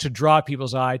to draw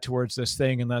people's eye towards this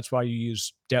thing. And that's why you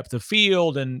use depth of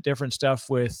field and different stuff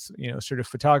with, sort of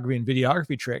photography and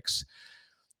videography tricks.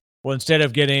 Well, instead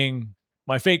of getting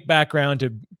my fake background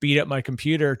to beat up my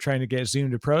computer, trying to get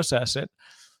Zoom to process it,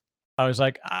 I was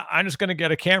like, I'm just going to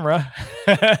get a camera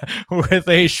with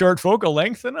a short focal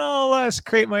length and I'll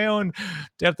create my own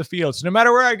depth of field. So no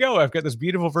matter where I go, I've got this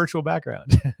beautiful virtual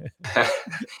background.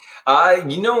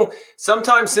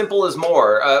 Sometimes simple is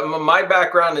more. My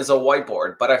background is a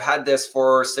whiteboard, but I've had this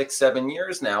for 6-7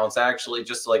 years now. It's actually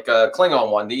just like a Klingon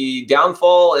one. The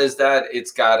downfall is that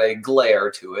it's got a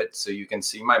glare to it, so you can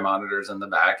see my monitors in the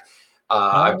back.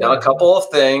 I've done a couple of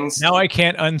things. Now I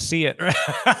can't unsee it.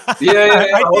 Yeah.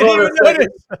 I didn't even notice.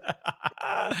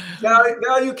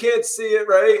 Now you can't see it,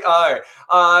 right? All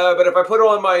right. But if I put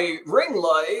on my ring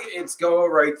light, it's going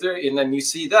right there, and then you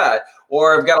see that.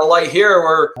 Or I've got a light here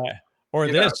where... Or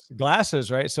this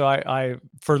glasses, right? So I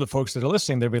for the folks that are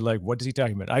listening, they'll be like, what is he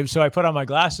talking about? So I put on my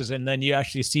glasses and then you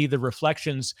actually see the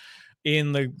reflections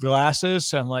in the glasses.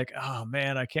 So I'm like, oh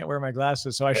man, I can't wear my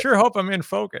glasses. So I sure hope I'm in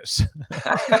focus.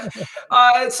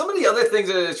 Some of the other things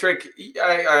that are a trick,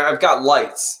 I've got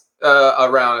lights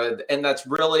around it. And that's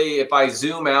really, if I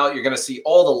zoom out, you're going to see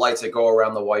all the lights that go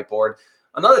around the whiteboard.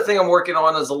 Another thing I'm working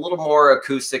on is a little more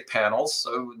acoustic panels.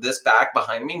 So this back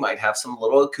behind me might have some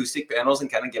little acoustic panels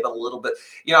and kind of give a little bit,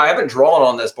 I haven't drawn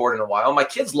on this board in a while. My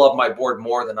kids love my board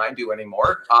more than I do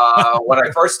anymore. When I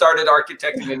first started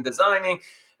architecting and designing,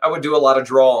 I would do a lot of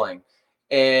drawing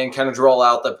and kind of draw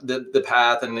out the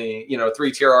path and the,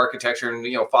 3-tier architecture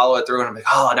and, follow it through. And I'm like,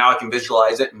 oh, now I can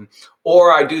visualize it.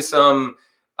 Or I do some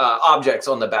objects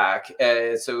on the back.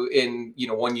 So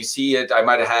when you see it, I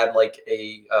might have had like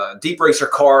a Deep Racer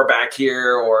car back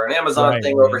here or an Amazon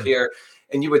thing over here.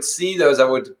 And you would see those. That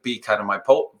would be kind of my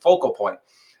focal point.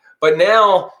 But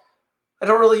now I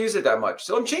don't really use it that much.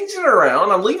 So I'm changing it around.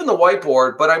 I'm leaving the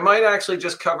whiteboard, but I might actually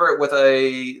just cover it with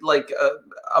a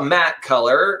matte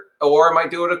color, or I might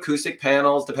do it acoustic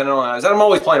panels, depending on how. I'm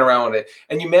always playing around with it.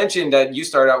 And you mentioned that you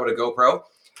started out with a GoPro.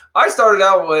 I started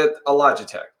out with a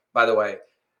Logitech, by the way.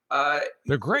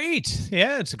 They're great.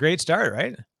 Yeah, it's a great start,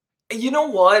 right? You know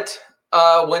what?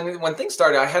 When things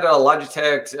started, I had a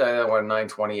Logitech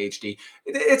 920 HD.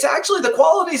 It's actually, the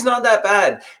quality is not that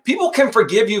bad. People can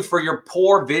forgive you for your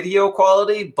poor video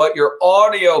quality, but your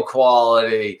audio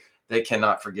quality, they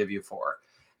cannot forgive you for.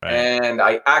 Right. And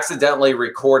I accidentally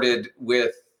recorded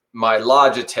with my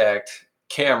Logitech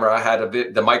camera. I had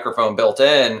the microphone built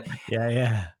in.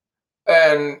 Yeah.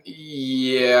 And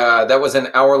that was an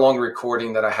hour-long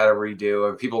recording that I had to redo,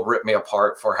 and people ripped me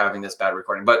apart for having this bad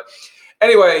recording. But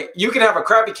anyway, you can have a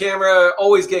crappy camera,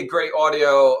 always get great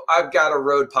audio. I've got a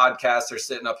Rode Podcaster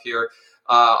sitting up here.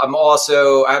 I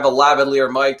have a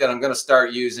lavalier mic that I'm going to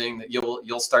start using. That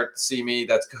you'll start to see me.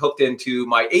 That's hooked into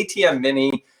my ATM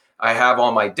Mini I have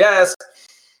on my desk.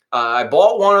 I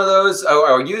bought one of those.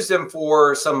 I used them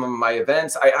for some of my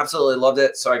events. I absolutely loved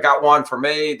it. So I got one for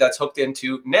me that's hooked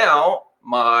into now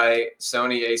my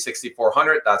Sony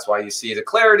a6400. That's why you see the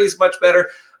clarity is much better.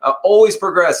 Always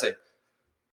progressing.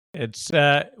 It's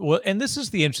and this is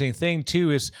the interesting thing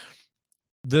too, is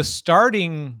the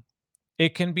starting.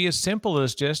 It can be as simple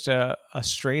as just a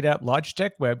straight up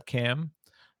Logitech webcam.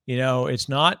 It's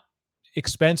not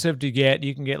expensive to get.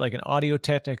 You can get like an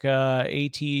Audio-Technica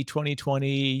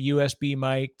AT2020 USB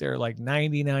mic. They're like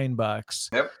 $99.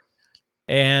 Yep.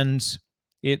 And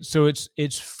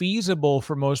it's feasible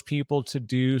for most people to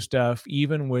do stuff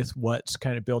even with what's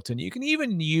kind of built in. You can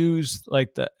even use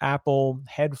like the Apple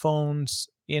headphones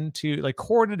into like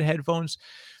corded headphones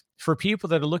for people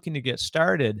that are looking to get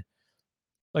started.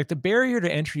 Like the barrier to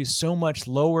entry is so much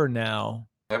lower now.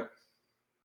 Yep.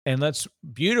 And that's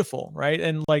beautiful, right?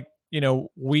 And like,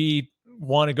 we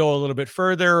want to go a little bit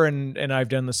further, and I've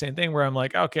done the same thing where I'm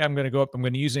like, okay, I'm going to go up, I'm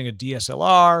going to using a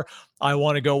DSLR. I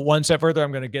want to go one step further.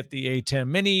 I'm going to get the A10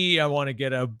 Mini. I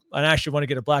actually want to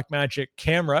get a Blackmagic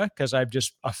camera because I'm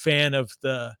just a fan of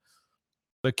the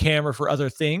camera for other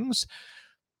things.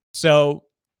 So,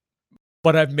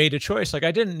 but I've made a choice. Like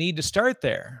I didn't need to start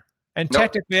there. And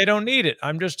technically I don't need it.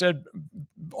 I'm just a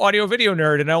audio video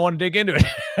nerd and I want to dig into it.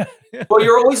 Well,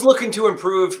 you're always looking to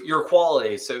improve your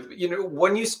quality. So,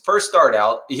 when you first start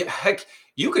out, heck,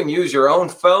 you can use your own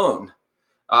phone.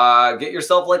 Get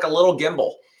yourself like a little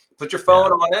gimbal, put your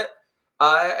phone on it.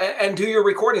 and do your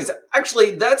recordings.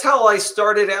 Actually, that's how I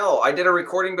started out. I did a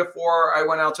recording before I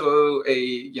went out to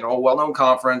a well-known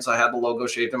conference. I had the logo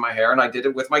shaved in my hair, and I did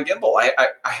it with my gimbal. I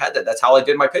had that. That's how I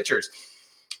did my pictures.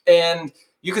 And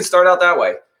you can start out that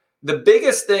way. The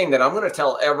biggest thing that I'm going to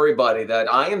tell everybody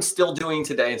that I am still doing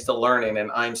today and still learning,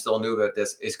 and I'm still new at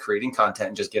this, is creating content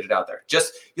and just get it out there.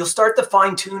 You'll start to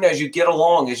fine tune as you get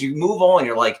along, as you move on.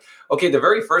 You're like, okay, the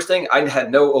very first thing, I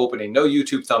had no opening, no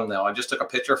YouTube thumbnail. I just took a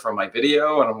picture from my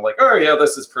video and I'm like, oh yeah,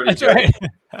 this is pretty good. Right.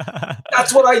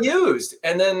 That's what I used.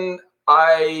 And then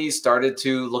I started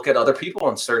to look at other people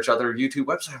and search other YouTube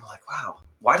websites. I'm like, wow.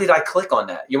 Why did I click on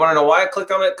that? You want to know why I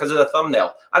clicked on it? Because of the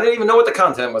thumbnail. I didn't even know what the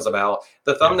content was about.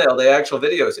 The thumbnail, the actual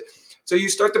videos. So you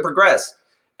start to progress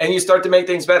and you start to make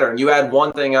things better, and you add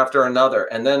one thing after another.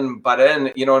 And then by then,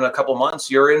 in a couple months,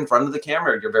 you're in front of the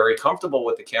camera. You're very comfortable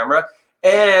with the camera,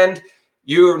 and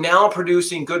you're now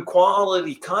producing good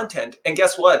quality content. And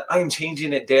guess what? I am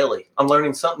changing it daily. I'm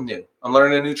learning something new. I'm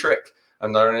learning a new trick.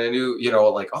 I'm learning a new,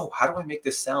 how do I make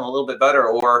this sound a little bit better?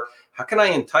 Or how can I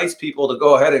entice people to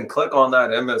go ahead and click on that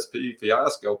MSP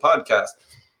Fiasco podcast?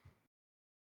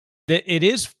 It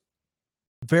is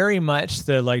very much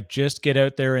the just get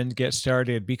out there and get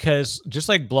started, because just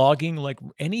like blogging, like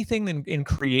anything in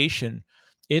creation,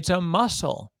 it's a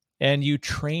muscle, and you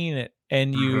train it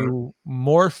and you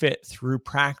morph it through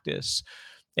practice,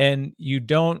 and you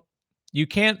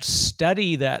can't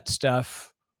study that stuff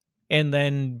and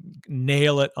then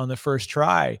nail it on the first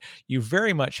try. You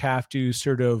very much have to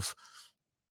sort of,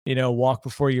 walk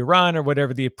before you run, or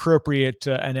whatever the appropriate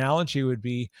analogy would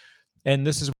be. And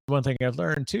this is one thing I've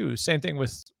learned too. Same thing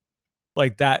with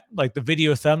the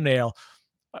video thumbnail.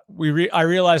 I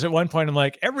realized at one point, I'm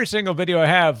like, every single video I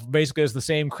have basically is the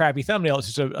same crappy thumbnail.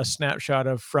 It's just a snapshot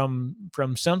of from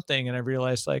something. And I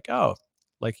realized, oh,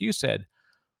 like you said,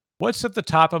 what's at the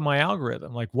top of my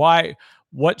algorithm? Like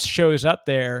what shows up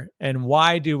there, and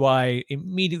why do I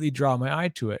immediately draw my eye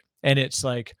to it? And it's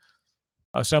like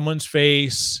someone's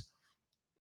face,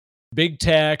 big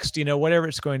text, whatever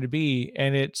it's going to be.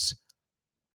 And it's,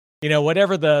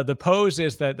 whatever the pose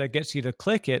is that gets you to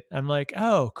click it. I'm like,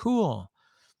 oh, cool.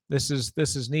 This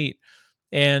is neat.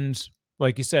 And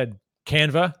like you said,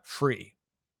 Canva, free,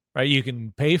 right? You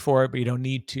can pay for it, but you don't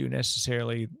need to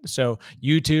necessarily. So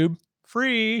YouTube,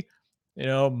 free.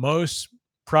 Most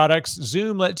products,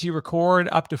 Zoom lets you record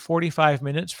up to 45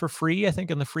 minutes for free, I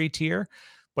think, in the free tier,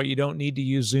 but you don't need to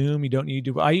use Zoom. You don't need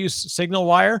to. I use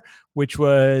SignalWire, which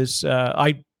was,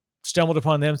 I stumbled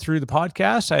upon them through the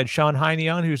podcast. I had Sean Heine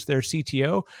on, who's their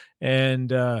CTO.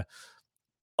 And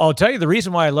I'll tell you the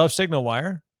reason why I love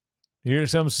SignalWire.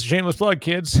 Here's some shameless plug,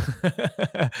 kids.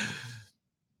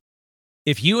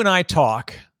 If you and I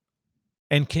talk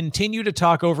and continue to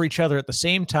talk over each other at the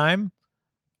same time,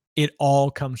 it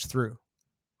all comes through.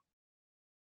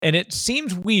 And it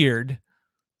seems weird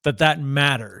that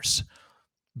matters.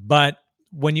 But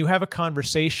when you have a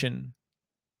conversation,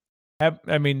 no,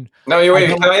 can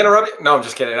I interrupt you? No, I'm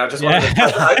just kidding. I just wanted to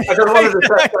test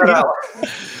that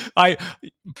out.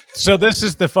 So this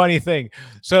is the funny thing.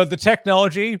 So the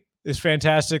technology is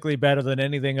fantastically better than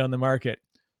anything on the market.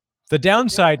 The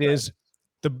downside is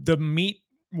the meat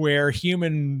where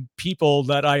human people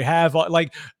that I have,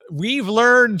 we've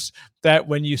learned that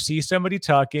when you see somebody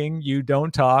talking, you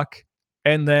don't talk.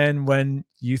 And then when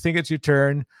you think it's your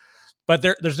turn, but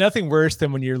there's nothing worse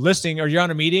than when you're listening or you're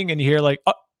on a meeting and you hear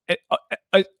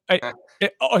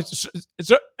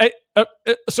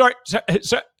sorry,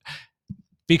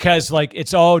 because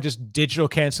it's all just digital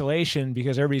cancellation,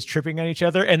 because everybody's tripping on each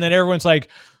other. And then everyone's like,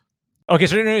 okay,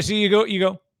 so you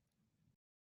go.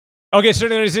 Okay, so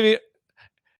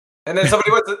and then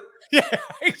somebody wants to. Yeah,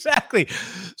 exactly.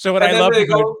 So what I loved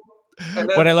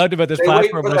about this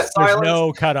platform was there's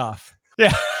no cutoff.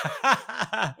 Yeah.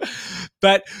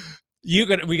 But we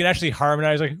can actually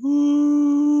harmonize,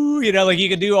 ooh, you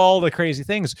can do all the crazy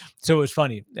things. So it was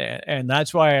funny. And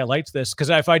that's why I liked this, because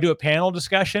if I do a panel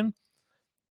discussion,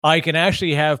 I can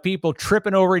actually have people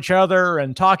tripping over each other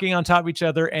and talking on top of each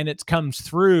other, and it comes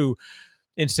through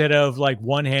instead of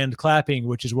one hand clapping,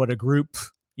 which is what a group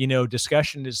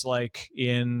discussion is like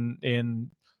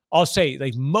in I'll say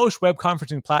most web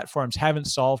conferencing platforms haven't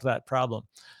solved that problem.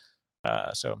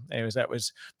 So anyways,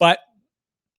 but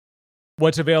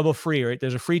what's available free, right?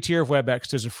 There's a free tier of WebEx.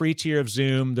 There's a free tier of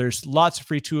Zoom. There's lots of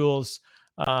free tools.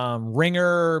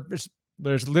 Ringer,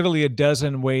 there's literally a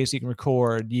dozen ways you can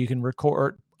record. You can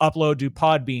record, upload to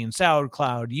Podbean,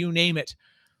 SoundCloud, you name it.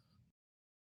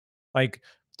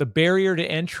 The barrier to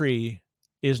entry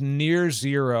is near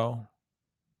zero.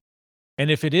 And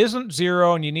if it isn't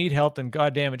zero and you need help, then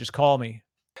goddamn it, just call me.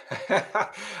 And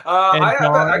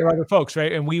other folks,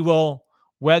 right? And we will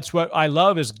that's what I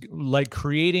love, is like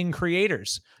creating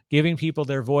creators, giving people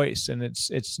their voice. And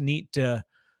it's neat to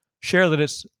share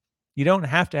that you don't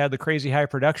have to have the crazy high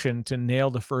production to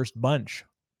nail the first bunch.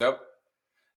 Nope.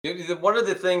 One of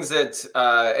the things that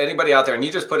anybody out there, and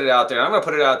you just put it out there, and I'm going to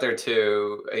put it out there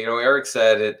too. Eric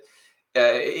said it.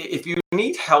 If you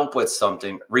need help with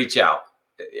something, reach out.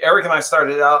 Eric and I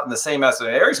started out in the same method.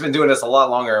 Eric's been doing this a lot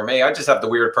longer than me. I just have the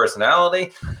weird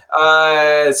personality.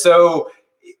 So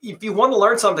if you want to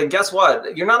learn something, guess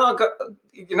what? You're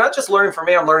not just learning from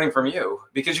me. I'm learning from you,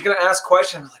 because you're going to ask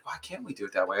questions like, why can't we do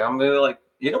it that way? I'm going to like,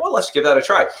 you know what? Let's give that a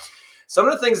try. Some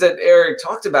of the things that Eric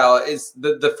talked about is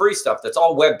the free stuff that's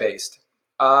all web-based.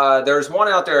 There's one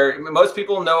out there most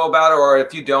people know about, or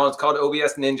if you don't, it's called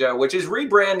OBS Ninja, which is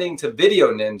rebranding to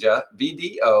Video Ninja,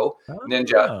 VDO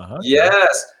Ninja. Okay.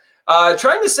 Yes.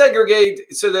 Trying to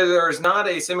segregate so that there's not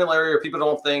a similarity, or people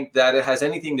don't think that it has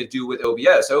anything to do with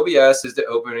OBS. OBS is the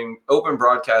open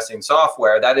broadcasting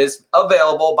software that is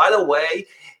available. By the way,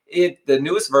 the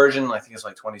newest version, I think it's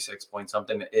like 26 point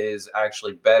something, is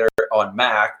actually better on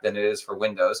Mac than it is for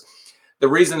Windows. The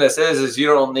reason this is you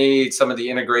don't need some of the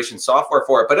integration software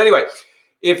for it. But anyway,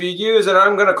 if you use, and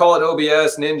I'm going to call it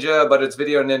OBS Ninja, but it's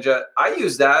Video Ninja. I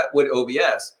use that with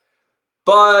OBS.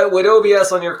 But with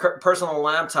OBS on your personal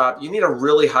laptop, you need a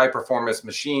really high performance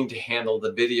machine to handle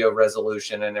the video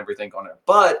resolution and everything on it.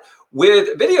 But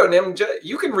with Video Ninja,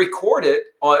 you can record it.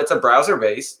 It's a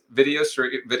browser-based video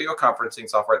conferencing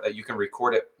software that you can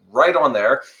record it right on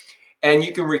there. And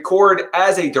you can record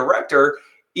as a director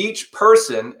each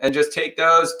person and just take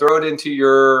those, throw it into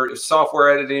your software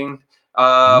editing,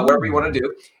 whatever you want to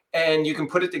do. And you can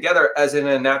put it together as in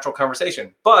a natural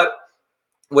conversation. But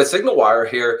with SignalWire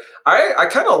here, I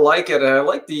kind of like it. And I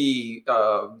like the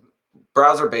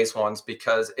browser-based ones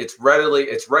because it's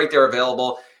right there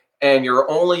available. And you're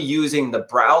only using the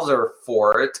browser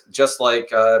for it, just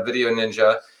like Video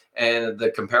Ninja and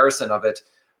the comparison of it.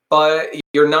 But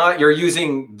you're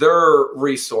using their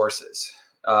resources.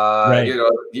 Right.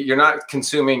 You're not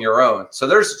consuming your own. So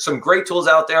there's some great tools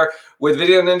out there. With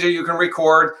Video Ninja, you can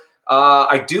record.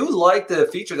 I do like the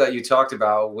feature that you talked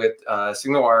about with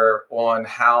SignalWire on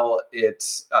how it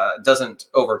doesn't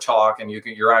overtalk, and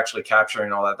you're actually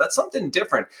capturing all that. That's something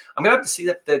different. I'm gonna have to see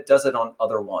that does it on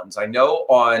other ones. I know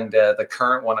on the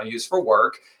current one I use for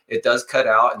work, it does cut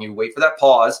out, and you wait for that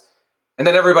pause, and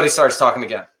then everybody starts talking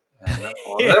again. Yeah.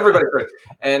 Everybody,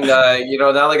 and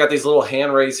now they got these little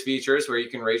hand raise features where you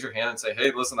can raise your hand and say,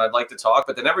 "Hey, listen, I'd like to talk,"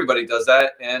 but then everybody does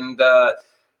that, and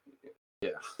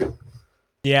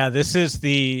yeah, this is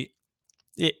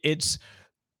it's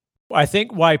I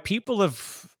think why people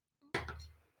have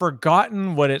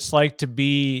forgotten what it's like to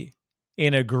be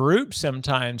in a group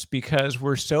sometimes, because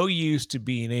we're so used to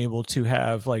being able to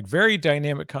have like very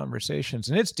dynamic conversations,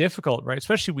 and it's difficult, right?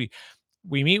 Especially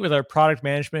we meet with our product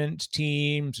management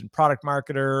teams and product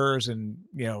marketers and,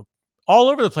 all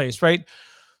over the place, right?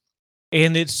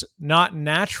 And it's not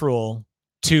natural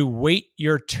to wait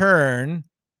your turn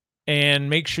and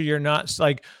make sure you're not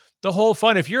like the whole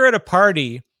fun. If you're at a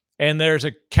party and there's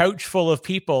a couch full of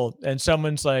people and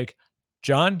someone's like,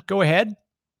 "John, go ahead."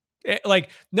 Like,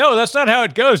 no, that's not how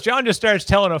it goes. John just starts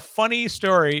telling a funny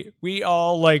story. We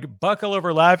all like buckle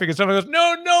over laughing, and someone goes,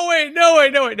 no way.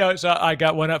 No. So I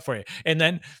got one up for you. And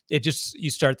then you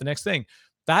start the next thing.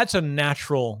 That's a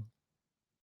natural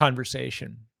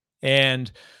conversation.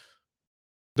 And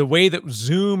the way that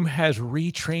Zoom has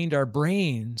retrained our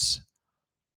brains,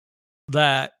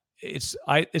 that it's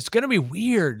going to be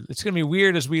weird. It's going to be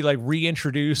weird as we like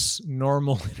reintroduce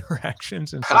normal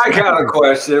interactions. And I got a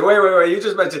question. Wait. You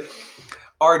just mentioned,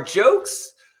 are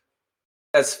jokes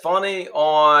as funny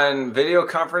on video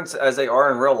conference as they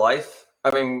are in real life? I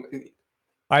mean,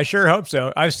 I sure hope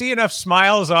so. I've seen enough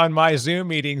smiles on my Zoom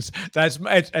meetings.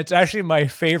 It's actually my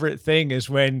favorite thing, is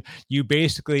when you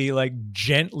basically like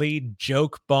gently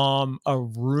joke bomb a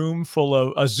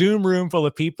Zoom room full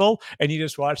of people, and you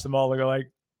just watch them all go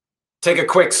like, take a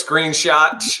quick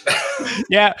screenshot.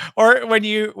 Yeah. Or when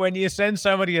you send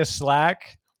somebody a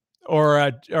Slack or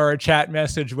a chat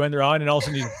message when they're on, and all of a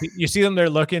sudden you see them, they're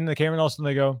looking at the camera, and all of a sudden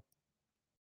they go,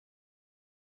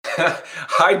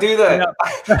 I do that.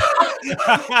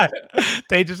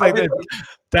 They just like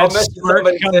that smirk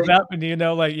comes up,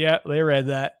 and like, yeah, they read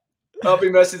that. I'll be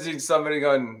messaging somebody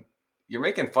going, "You're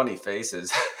making funny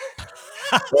faces."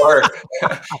 Or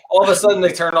all of a sudden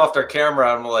they turn off their camera,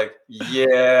 and I'm like,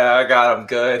 "Yeah, I got them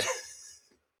good."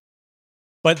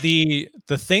 But the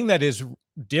thing that is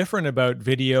different about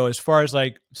video, as far as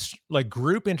like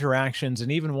group interactions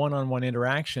and even one-on-one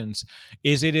interactions,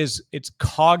 is it's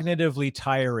cognitively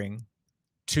tiring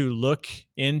to look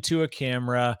into a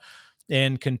camera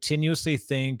and continuously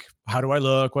think, how do I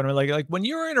look? What am I like when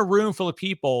you're in a room full of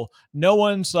people, no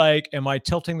one's like, am I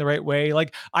tilting the right way?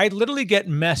 Like I literally get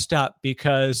messed up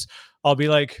because I'll be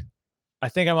like, I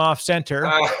think I'm off center,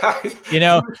 you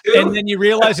know, You and too? then you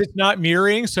realize it's not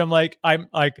mirroring. So I'm like,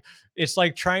 it's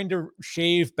like trying to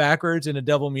shave backwards in a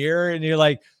double mirror. And you're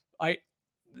like,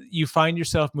 you find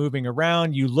yourself moving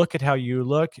around, you look at how you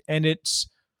look, and it's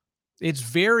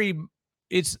very,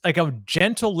 it's like a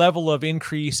gentle level of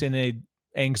increase in a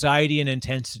anxiety and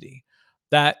intensity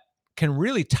that can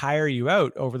really tire you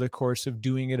out over the course of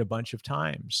doing it a bunch of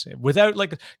times without like,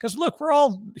 because look, we're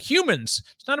all humans.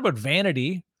 It's not about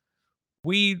vanity.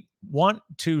 We want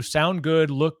to sound good,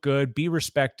 look good, be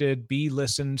respected, be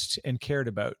listened and cared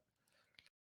about.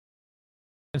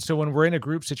 And so when we're in a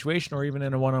group situation or even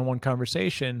in a one-on-one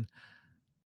conversation,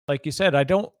 like you said,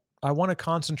 I want to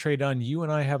concentrate on you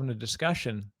and I having a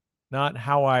discussion, not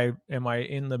how am I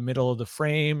in the middle of the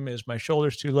frame? Is my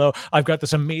shoulders too low? I've got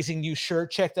this amazing new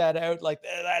shirt. Check that out. Like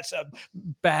that's a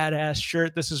badass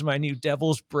shirt. This is my new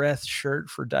Devil's Breath shirt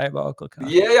for Diabolical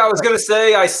Coffee. Yeah, I was gonna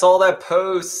say I saw that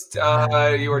post.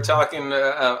 You were talking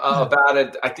about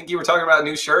it. I think you were talking about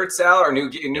new shirts out or new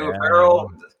apparel.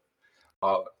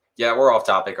 Oh, yeah, we're off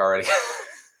topic already.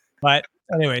 But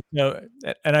anyway, no,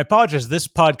 and I apologize. This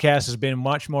podcast has been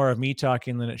much more of me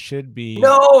talking than it should be.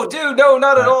 No, dude, no,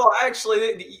 not at all. Actually,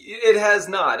 it has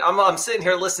not. I'm sitting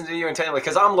here listening to you intently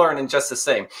because I'm learning just the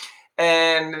same.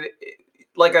 And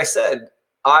like I said,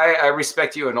 I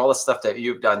respect you and all the stuff that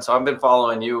you've done. So I've been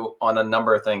following you on a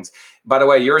number of things. By the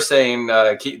way, you're saying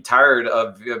keep tired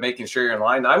of making sure you're in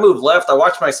line. I move left. I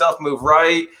watch myself move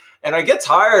right, and I get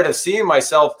tired of seeing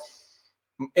myself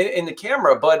in the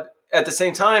camera. But at the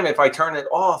same time, if I turn it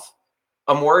off,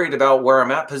 I'm worried about where I'm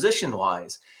at position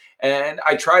wise. And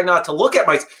I try not to look at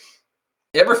my.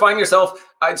 You ever find yourself?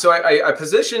 I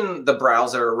position the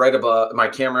browser right above my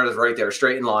camera is right there,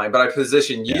 straight in line. But I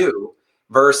position you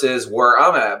versus where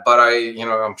I'm at. But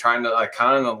I'm trying to. I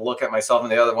kind of look at myself in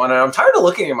the other one, and I'm tired of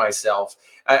looking at myself.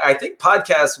 I think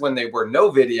podcasts when they were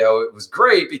no video, it was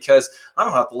great because I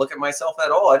don't have to look at myself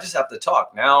at all. I just have to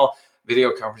talk now.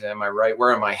 Video conference. Am I right? Where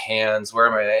are my hands? Where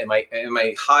am I? Am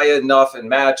I high enough and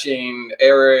matching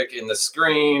Eric in the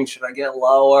screen? Should I get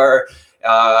lower? Do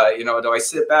I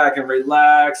sit back and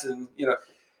relax? And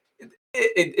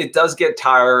it does get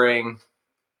tiring,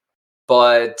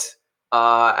 but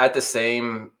at the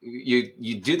same,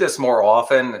 you do this more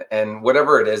often, and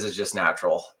whatever it is just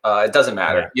natural. It doesn't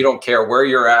matter. Yeah. You don't care where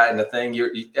you're at in the thing.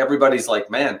 Everybody's like,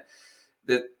 man,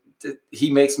 that he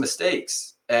makes mistakes.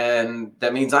 And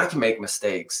that means I can make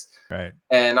mistakes. Right.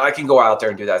 And I can go out there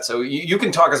and do that. So you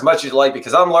can talk as much as you like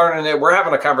because I'm learning it. We're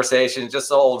having a conversation, just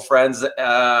old friends.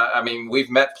 We've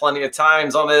met plenty of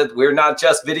times on it. We're not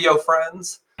just video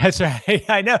friends. That's right.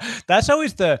 I know. That's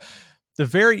always the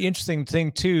very interesting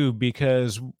thing too,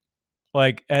 because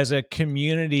like as a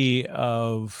community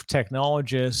of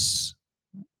technologists,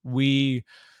 my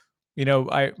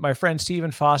friend Stephen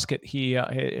Foskett,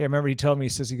 I remember he told me,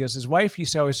 he goes, his wife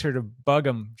used to always sort of bug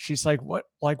him. She's like, what,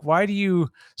 like, why do you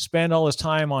spend all this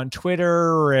time on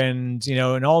Twitter and,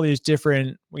 and all these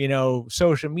different,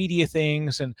 social media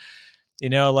things? And,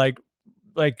 like,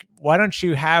 why don't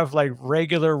you have like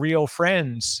regular, real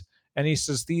friends? And he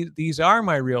says, these are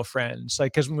my real friends.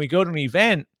 Like, cause when we go to an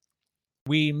event,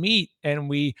 we meet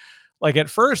and like at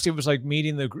first it was like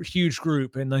meeting the huge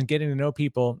group and then getting to know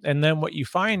people. And then what you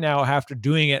find now after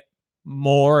doing it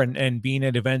more and being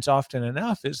at events often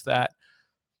enough is that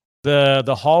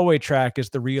the hallway track is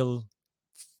the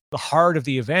heart of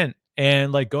the event.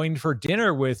 And like going for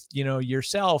dinner with,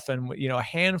 yourself and, a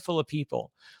handful of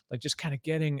people, like just kind of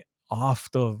getting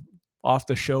off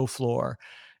the show floor.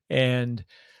 And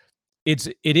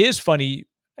it is funny.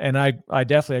 And I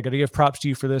got to give props to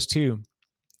you for this too.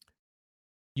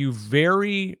 You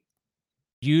very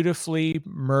beautifully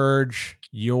merge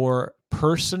your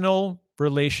personal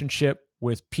relationship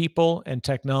with people and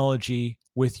technology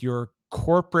with your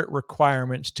corporate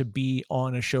requirements to be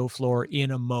on a show floor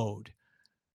in a mode.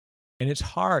 And it's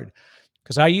hard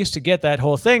because I used to get that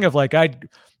whole thing of like,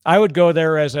 I would go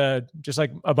there as just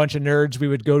like a bunch of nerds. We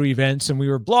would go to events and we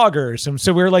were bloggers. And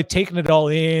so we were like taking it all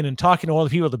in and talking to all the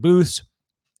people at the booths.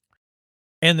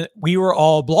 And we were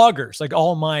all bloggers, like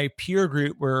all my peer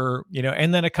group were,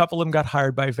 and then a couple of them got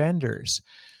hired by vendors.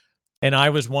 And I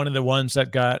was one of the ones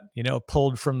that got,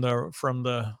 pulled from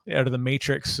the out of the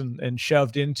matrix and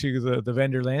shoved into the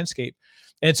vendor landscape.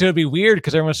 And so it'd be weird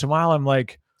because every once in a while I'm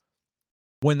like,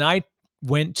 when I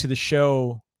went to the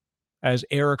show as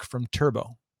Eric from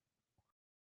Turbo,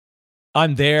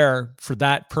 I'm there for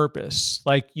that purpose.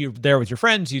 Like you're there with your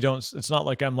friends. It's not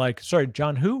like I'm like, sorry,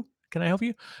 John, who? can I help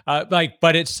you?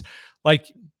 But it's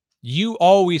like, you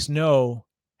always know,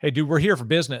 hey, dude, we're here for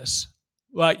business.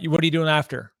 What are you doing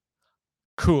after?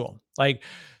 Cool. Like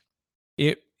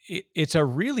it's a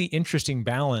really interesting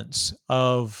balance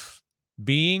of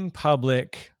being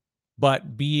public,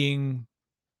 but being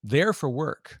there for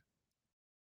work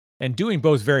and doing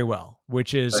both very well,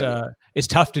 which is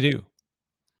tough to do.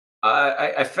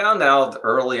 I found out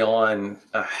early on,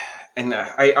 and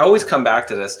I always come back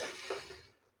to this.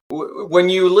 When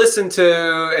you listen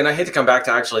to, and I hate to come back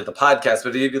to actually the podcast,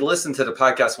 but if you listen to the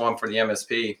podcast one for the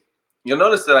MSP, you'll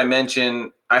notice that I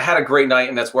mentioned I had a great night,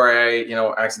 and that's where I,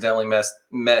 accidentally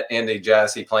met Andy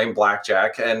Jassy playing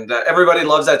blackjack, and everybody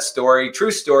loves that story.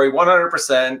 True story,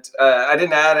 100%. I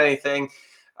didn't add anything,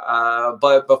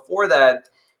 but before that,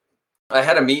 I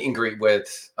had a meet and greet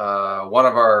with one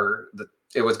of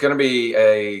it was going to be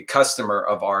a customer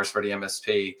of ours for the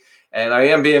MSP. And I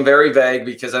am being very vague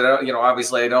because I don't,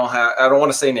 obviously I don't want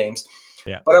to say names,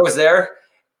 but I was there,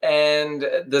 and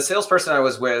the salesperson I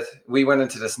was with, we went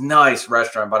into this nice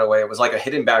restaurant, by the way. It was like a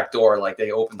hidden back door. Like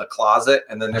they opened the closet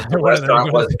and then the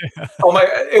restaurant was, oh my,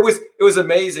 it was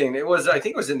amazing. I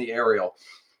think it was in the Ariel,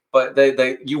 but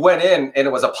you went in and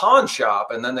it was a pawn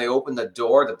shop, and then they opened the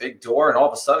door, the big door, and all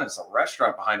of a sudden it's a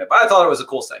restaurant behind it. But I thought it was a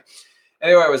cool thing.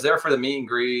 Anyway, I was there for the meet and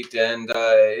greet and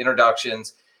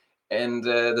introductions, and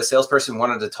the salesperson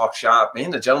wanted to talk shop. Me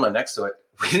and the gentleman next to it,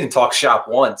 we didn't talk shop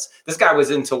once. This guy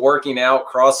was into working out,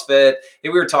 CrossFit.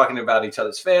 We were talking about each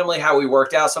other's family, how we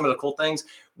worked out, some of the cool things.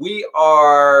 We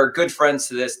are good friends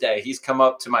to this day. He's come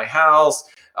up to my house.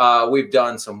 We've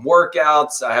done some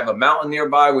workouts. I have a mountain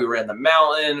nearby. We ran the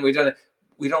mountain. We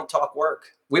don't talk work.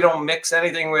 We don't mix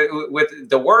anything with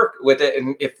the work with it.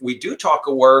 And if we do talk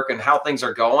of work and how things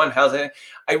are going, I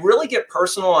really get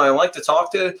personal, and I like to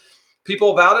talk to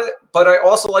people about it. But I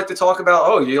also like to talk about,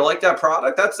 oh, you like that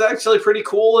product? That's actually pretty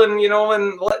cool. And,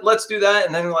 let's do that.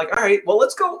 And then like, all right, well,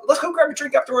 let's go grab a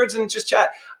drink afterwards and just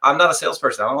chat. I'm not a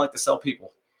salesperson. I don't like to sell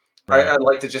people. Right. I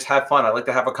like to just have fun. I like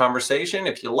to have a conversation.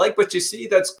 If you like what you see,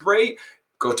 that's great.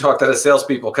 Go talk to the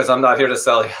salespeople, because I'm not here to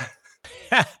sell you.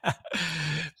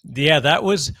 Yeah,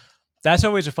 that's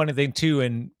always a funny thing too.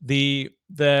 And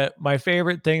my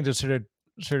favorite thing to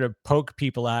sort of poke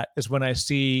people at is when I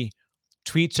see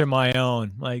tweets of my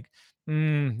own, like,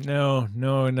 no,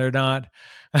 and they're not.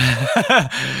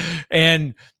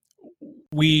 And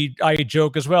I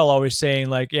joke as well, always saying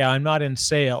like, yeah, I'm not in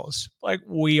sales. Like,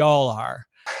 we all are.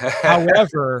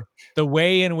 However, the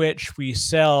way in which we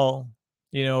sell,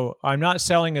 I'm not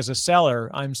selling as a seller.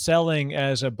 I'm selling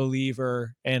as a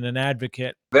believer and an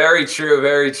advocate. Very true.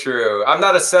 Very true. I'm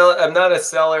not a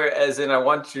seller as in I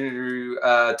want you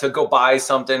to go buy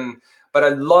something, but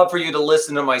I'd love for you to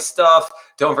listen to my stuff.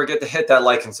 Don't forget to hit that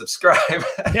like and subscribe.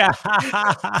 Yeah.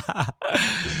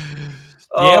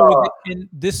 Yeah. And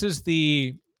this is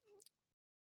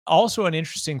also an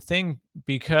interesting thing,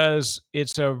 because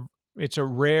it's a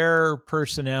rare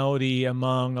personality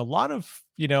among a lot of,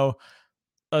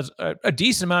 a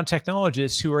decent amount of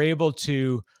technologists who are able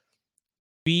to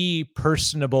be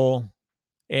personable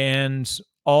and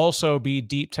also be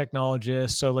deep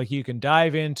technologists. So like, you can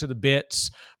dive into the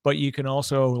bits, but you can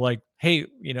also like, hey,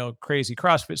 crazy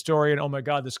CrossFit story, and oh my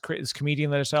God, this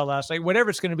comedian let us out last night, whatever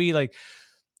it's going to be. Like,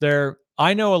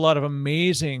 I know a lot of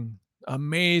amazing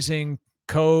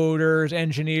coders,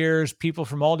 engineers, people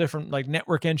from all different, like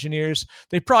network engineers.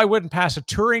 They probably wouldn't pass a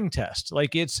Turing test.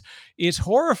 Like, it's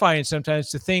horrifying sometimes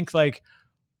to think like,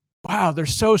 wow, they're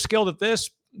so skilled at this,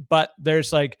 but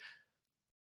there's like,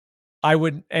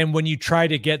 and when you try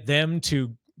to get them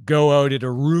to go out at a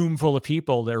room full of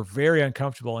people, they're very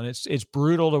uncomfortable, and it's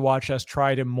brutal to watch us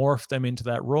try to morph them into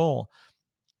that role.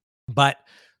 But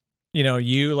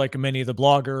you, like many of the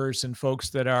bloggers and folks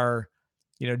that are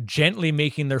gently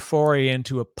making their foray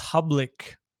into a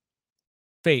public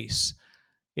face,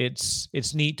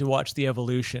 it's neat to watch the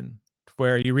evolution,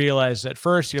 where you realize at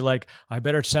first you're like, I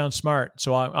better sound smart,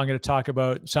 so I'm going to talk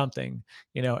about something,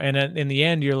 and in the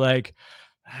end you're like,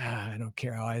 I don't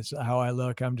care how I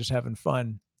look, I'm just having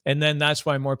fun. And then that's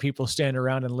why more people stand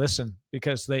around and listen,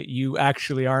 because you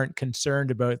actually aren't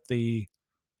concerned about the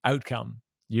outcome.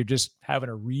 You're just having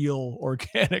a real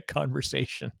organic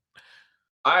conversation.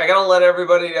 I gotta let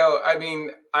everybody know. I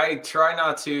mean, I try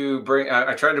to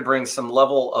bring some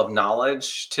level of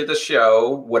knowledge to the show,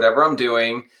 whatever I'm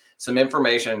doing, some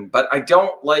information, but I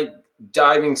don't like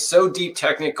diving so deep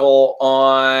technical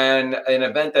on an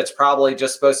event that's probably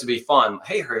just supposed to be fun.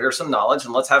 Hey, here's some knowledge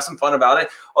and let's have some fun about it.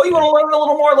 Oh, you want to learn a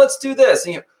little more? Let's do this.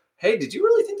 And hey, did you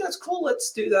really think that's cool?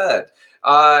 Let's do that.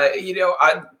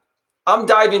 I'm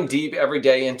diving deep every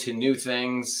day into new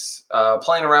things,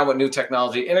 playing around with new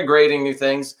technology, integrating new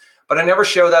things. but I never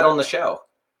show that on the show.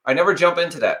 I never jump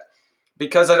into that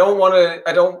because I don't want to,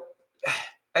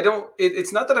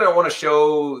 it's not that I don't want to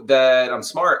show that I'm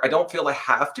smart. I don't feel I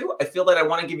have to. I feel that I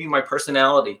want to give you my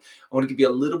personality. I want to give you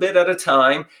a little bit at a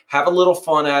time, have a little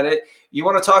fun at it. You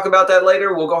want to talk about that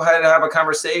later? We'll go ahead and have a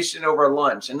conversation over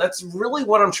lunch. And that's really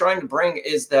what I'm trying to bring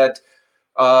is that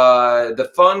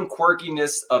the fun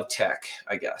quirkiness of tech,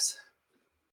 I guess.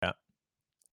 Yeah.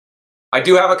 I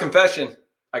do have a confession.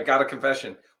 I got a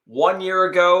confession. 1 year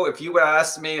ago, if you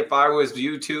asked me if I was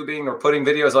YouTubing or putting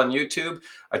videos on YouTube,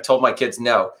 I told my kids,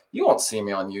 no, you won't see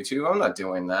me on YouTube. I'm not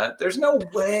doing that. There's no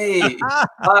way.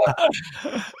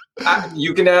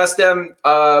 You can ask them.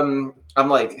 I'm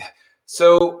like,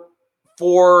 so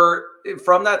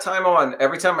from that time on,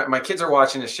 every time my kids are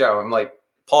watching the show, I'm like,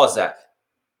 pause that.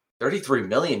 33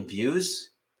 million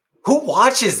views? Who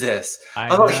watches this?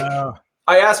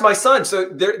 I asked my son, so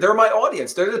they're my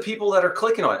audience. They're the people that are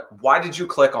clicking on it. Why did you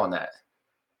click on that?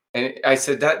 And I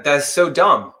said, that's so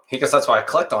dumb. He goes, that's why I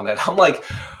clicked on it. I'm like,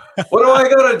 what am I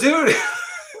going to do?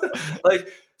 Like,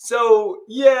 so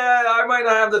yeah, I might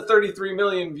not have the 33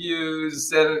 million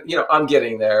views and, I'm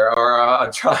getting there or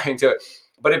I'm trying to.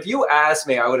 But if you asked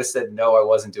me, I would have said, no, I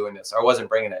wasn't doing this. I wasn't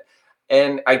bringing it.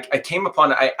 And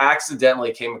I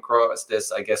accidentally came across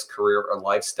this, I guess, career or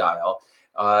lifestyle,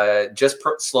 just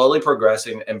slowly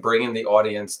progressing and bringing the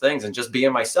audience things and just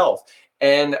being myself.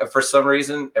 And for some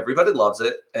reason, everybody loves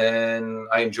it. And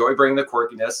I enjoy bringing the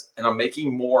quirkiness and I'm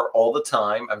making more all the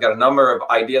time. I've got a number of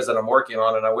ideas that I'm working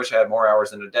on and I wish I had more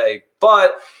hours in a day.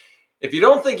 But if you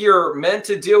don't think you're meant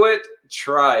to do it,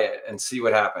 try it and see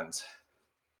what happens.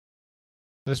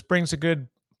 This brings a good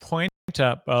point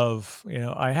up of,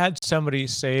 I had somebody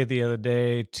say the other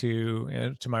day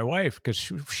to my wife, because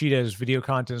she does video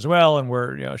content as well.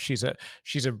 And she's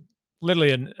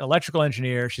literally an electrical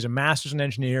engineer. She's a master's in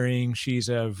engineering. She's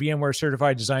a VMware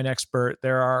certified design expert.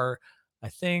 There are, I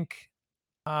think,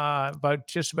 about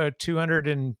 200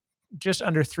 and just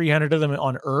under 300 of them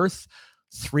on Earth.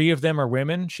 3 of them are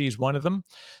women. She's one of them.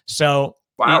 So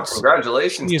wow,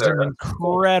 congratulations. She's an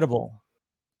incredible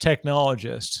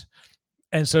technologist.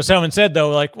 And so someone said,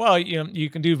 though, like, well, you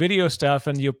can do video stuff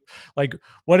and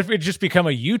what if it just become a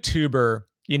YouTuber,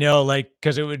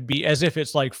 because it would be as if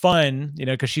it's like fun,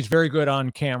 because she's very good on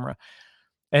camera.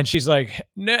 And she's like,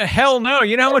 hell no.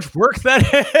 You know how much work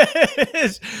that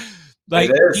is? Like,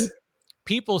 it is.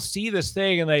 People see this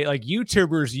thing and they like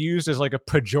YouTubers used as like a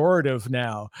pejorative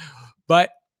now, but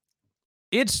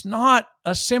it's not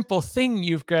a simple thing.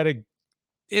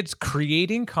 It's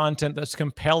creating content that's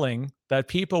compelling that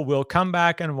people will come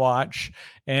back and watch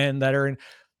and that are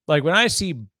like when I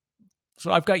see,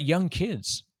 so I've got young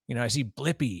kids, I see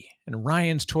Blippi and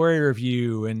Ryan's Toy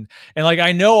Review and like,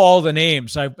 I know all the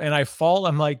names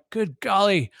I'm like, good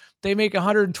golly, they make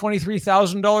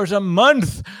 $123,000 a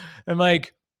month. I'm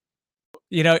like,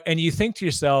 and you think to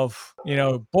yourself,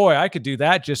 boy, I could do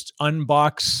that. Just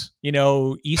unbox,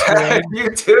 Easter eggs.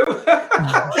 You too.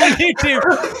 You too.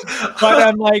 But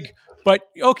I'm like, but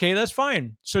okay, that's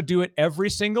fine. So do it every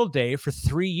single day for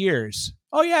 3 years.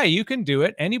 Oh yeah, you can do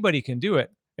it. Anybody can do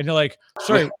it. And you're like,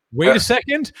 sorry, wait a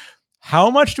second. How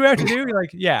much do I have to do? You're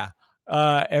like, yeah,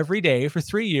 every day for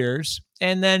 3 years.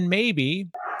 And then maybe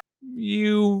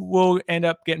you will end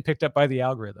up getting picked up by the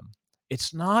algorithm.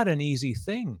 It's not an easy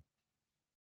thing.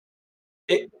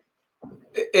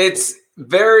 It's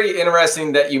very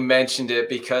interesting that you mentioned it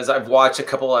because I've watched a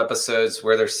couple episodes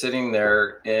where they're sitting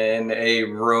there in a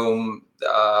room,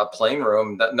 plain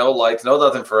room, no lights, no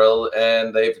nothing for real,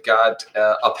 and they've got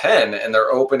a pen and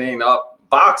they're opening up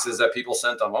boxes that people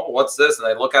sent them. Oh, what's this? And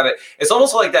they look at it. It's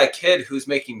almost like that kid who's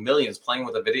making millions playing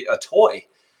with a toy,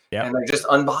 and they're just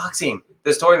unboxing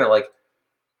this toy, and they're like,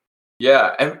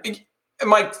 yeah. And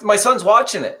my son's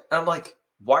watching it, and I'm like,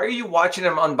 why are you watching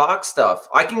him unbox stuff?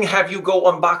 I can have you go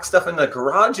unbox stuff in the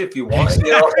garage if you want.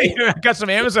 Exactly. I got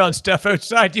some Amazon stuff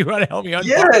outside. Do you want to help me unbox?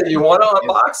 Yeah, you want to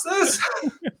unbox this?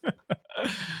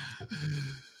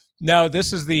 No,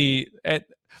 this is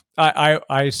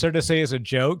I sort of say as a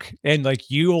joke, and like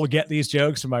you will get these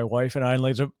jokes, and my wife and I and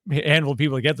like a handful of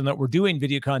people get them, that we're doing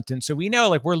video content. So we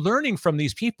know, like, we're learning from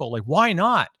these people. Like, why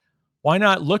not? Why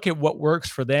not look at what works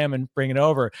for them and bring it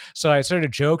over? So I sort of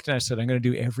joked and I said, I'm going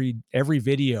to do every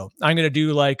video. I'm going to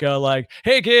do like,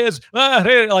 hey kids,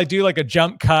 like do like a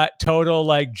jump cut, total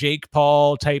like Jake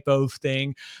Paul type of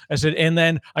thing. I said, and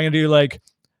then I'm going to do like,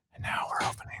 and now we're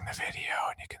opening the video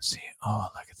and you can see, oh,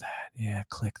 look at that. Yeah.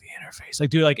 Click the interface. Like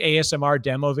do like ASMR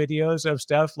demo videos of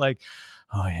stuff like,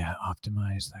 oh yeah,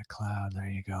 optimize that cloud. There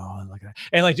you go. Look at that.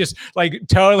 And like just like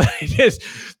totally just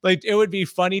like it would be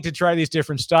funny to try these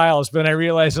different styles, but then I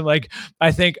realized I'm like,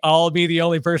 I think I'll be the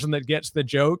only person that gets the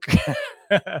joke.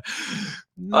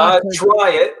 Not quite. Try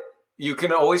it. You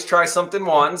can always try something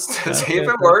once to see if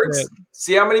it works.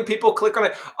 See how many people click on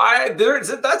it.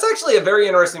 That's actually a very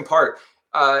interesting part.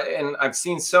 And I've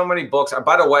seen so many books.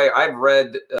 By the way, I've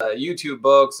read YouTube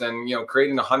books and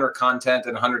creating 100 content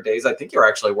in 100 days. I think you're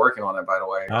actually working on it, by the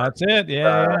way. That's it.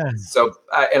 Yeah. So,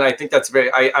 and I think that's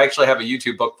I actually have a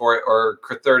YouTube book for it, or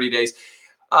 30 days.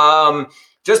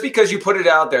 Just because you put it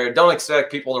out there, don't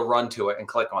expect people to run to it and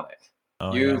click on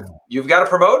it. You've got to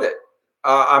promote it.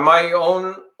 I'm my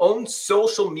own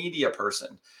social media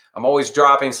person. I'm always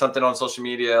dropping something on social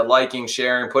media, liking,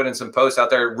 sharing, putting some posts out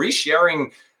there,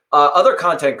 resharing other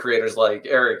content creators like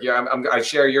Eric. Yeah, I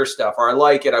share your stuff, or I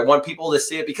like it. I want people to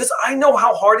see it because I know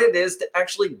how hard it is to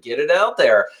actually get it out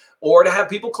there, or to have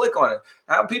people click on it,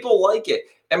 have people like it.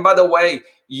 And by the way,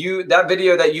 that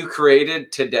video that you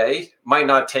created today might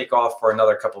not take off for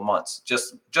another couple months.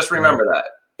 Just remember that.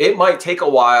 It might take a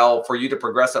while for you to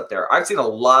progress up there. I've seen a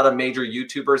lot of major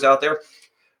YouTubers out there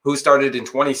who started in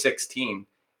 2016.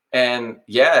 And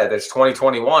yeah, there's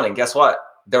 2021. And guess what?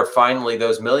 They're finally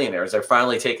those millionaires. They're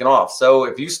finally taking off. So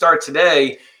if you start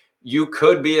today, you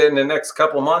could be in the next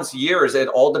couple months, years. It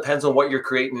all depends on what you're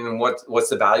creating and what's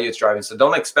the value it's driving. So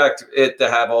don't expect it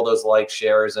to have all those likes,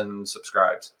 shares, and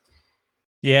subscribes.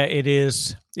 Yeah, it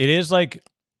is. It is like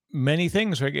many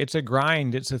things, right? It's a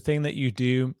grind. It's a thing that you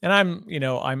do.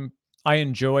 And I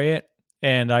enjoy it.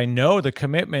 And I know the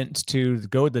commitment to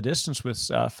go the distance with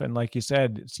stuff. And like you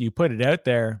said, you put it out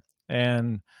there,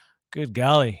 and good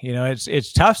golly,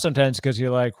 it's tough sometimes because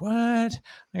you're like, what?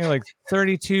 I got like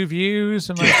 32 views.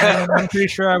 I'm like, I'm pretty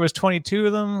sure I was 22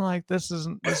 of them. Like, this is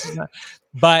not,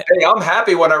 but hey, I'm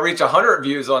happy when I reach 100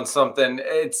 views on something.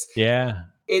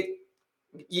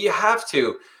 You have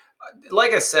to.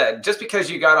 Like I said, just because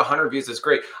you got 100 views is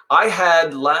great. I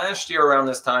had last year around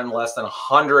this time less than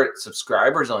 100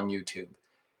 subscribers on YouTube,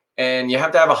 and you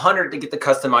have to have 100 to get the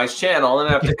customized channel. And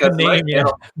I have to customize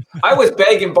channel. I was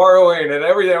begging, borrowing, and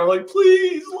everything. I'm like,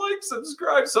 please like,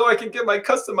 subscribe, so I can get my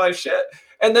customized shit.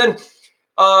 And then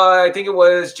I think it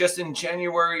was just in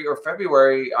January or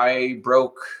February I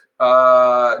broke.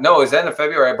 No, it was end of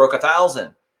February. I broke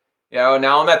 1,000. Now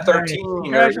I'm at 13.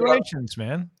 Congratulations,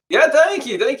 man. Yeah, thank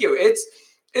you.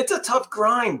 It's a tough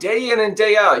grind, day in and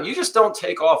day out. You just don't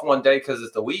take off one day because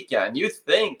it's the weekend. You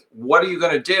think, what are you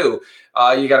going to do?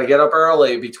 You got to get up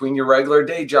early between your regular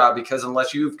day job, because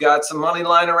unless you've got some money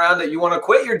lying around that you want to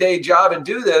quit your day job and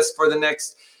do this for the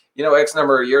next, X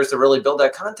number of years to really build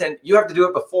that content, you have to do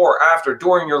it before, after,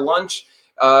 during your lunch.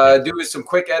 Do some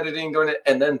quick editing during it,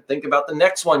 and then think about the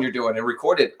next one you're doing and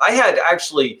record it. I had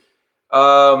actually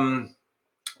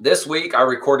this week I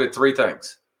recorded 3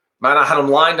 things. Man, I had them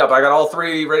lined up. I got all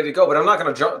 3 ready to go, but I'm not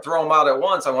going to throw them out at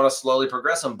once. I want to slowly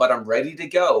progress them, but I'm ready to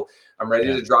go. I'm ready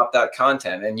to drop that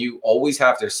content. And you always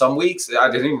have to. Some weeks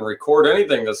I didn't even record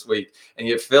anything this week, and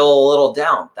you feel a little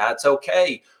down. That's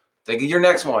okay. Think of your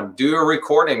next one. Do a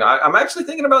recording. I'm actually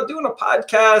thinking about doing a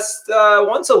podcast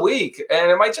once a week,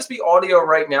 and it might just be audio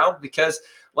right now because,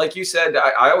 like you said,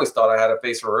 I always thought I had a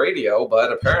face for radio,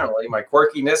 but apparently my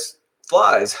quirkiness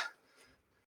flies.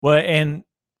 Well, and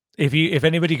if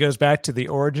anybody goes back to the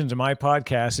origins of my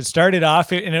podcast, it started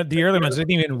off in the early months. I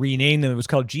didn't even rename them. It was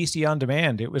called GC On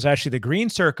Demand. It was actually the Green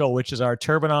Circle, which is our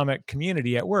Turbonomic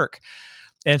community at work.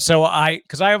 And so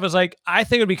because I was like, I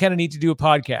think it'd be kind of neat to do a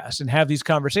podcast and have these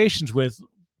conversations with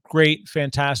great,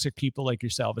 fantastic people like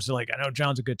yourself. It's like, I know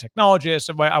John's a good technologist.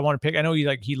 So I want to pick. I know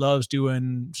he loves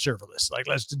doing serverless. Like,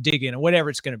 let's dig in or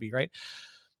whatever it's going to be, right?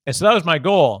 And so that was my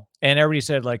goal. And everybody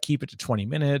said, like, keep it to 20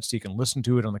 minutes. So you can listen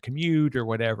to it on the commute or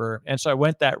whatever. And so I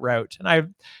went that route. And I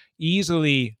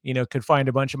easily, could find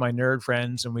a bunch of my nerd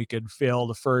friends, and we could fill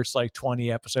the first like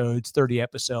 20 episodes, 30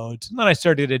 episodes. And then I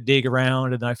started to dig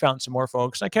around, and I found some more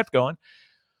folks. And I kept going.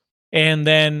 And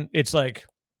then it's like,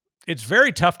 it's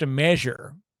very tough to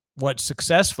measure what's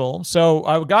successful. So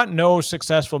I got no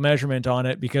successful measurement on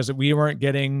it because there's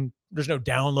no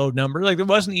download number. Like, it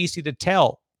wasn't easy to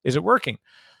tell, is it working?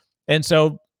 And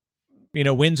so,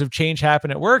 winds of change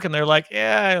happen at work, and they're like,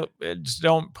 yeah, just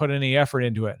don't put any effort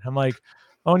into it. I'm like,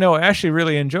 oh no, I actually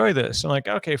really enjoy this. I'm like,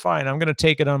 okay, fine. I'm going to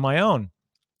take it on my own.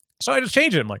 So I just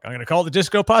changed it. I'm like, I'm going to call it the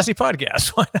Disco Posse Podcast.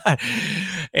 Why not?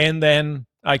 And then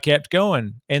I kept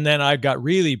going. And then I got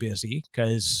really busy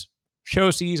because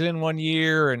show season one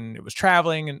year, and it was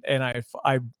traveling, and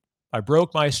I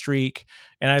broke my streak,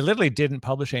 and I literally didn't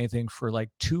publish anything for like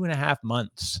 2.5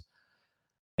 months.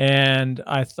 And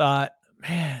I thought,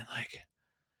 man, like,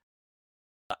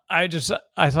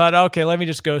 I thought, okay, let me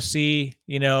just go see,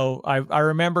 I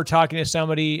remember talking to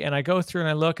somebody and I go through and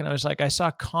I look and I was like, I saw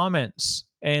comments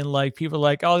and like people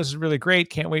like, oh, this is really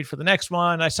great. Can't wait for the next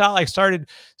one. I started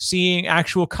seeing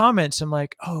actual comments. I'm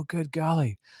like, oh, good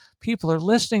golly, people are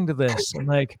listening to this. And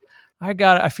like,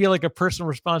 I feel like a personal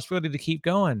responsibility to keep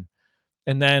going.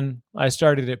 And then I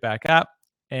started it back up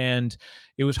and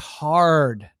it was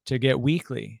hard to get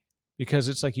weekly because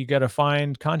it's like you got to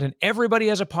find content. Everybody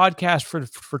has a podcast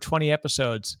for 20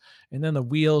 episodes and then the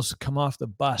wheels come off the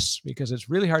bus because it's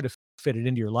really hard to fit it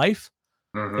into your life.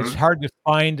 It's hard to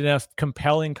find enough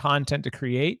compelling content to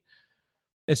create.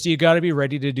 It's you got to be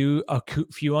ready to do a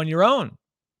few on your own,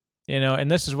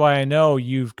 and this is why I know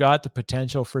you've got the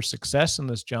potential for success in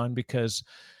this, John, because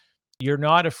you're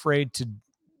not afraid to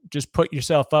just put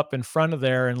yourself up in front of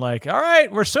there and like, all right,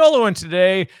 we're soloing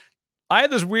today. I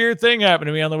had this weird thing happen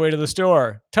to me on the way to the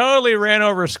store. Totally ran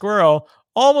over a squirrel,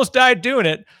 almost died doing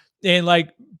it. And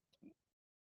like,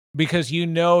 because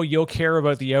you'll care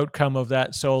about the outcome of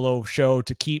that solo show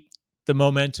to keep the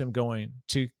momentum going,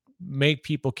 to make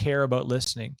people care about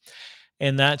listening.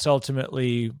 And that's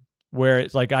ultimately where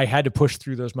it's like I had to push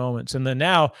through those moments. And then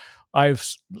now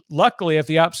luckily have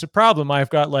the opposite problem. I've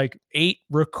got like 8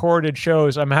 recorded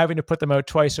shows. I'm having to put them out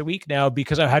twice a week now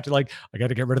because I had to I got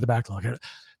to get rid of the backlog.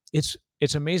 It's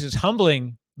amazing. It's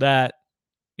humbling that,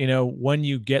 when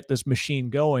you get this machine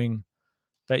going,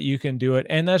 that you can do it.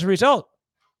 And as a result,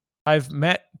 I've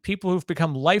met people who've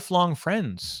become lifelong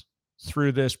friends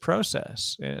through this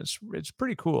process. And it's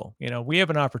pretty cool. We have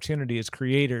an opportunity as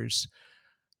creators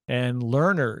and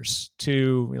learners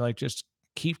to just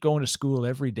keep going to school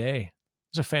every day.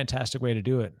 It's a fantastic way to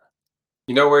do it.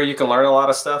 You know where you can learn a lot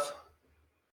of stuff?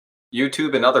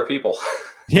 YouTube and other people.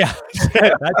 Yeah,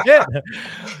 that's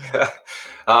it.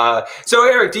 So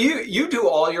Eric, do you do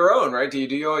all your own, right? Do you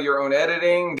do all your own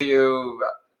editing? Do you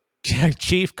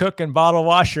chief cook and bottle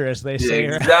washer, as they say?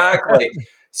 Exactly.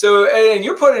 So, and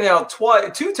you're putting out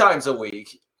 2 times a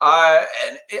week. And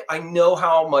I know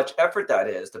how much effort that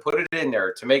is to put it in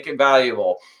there, to make it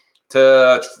valuable,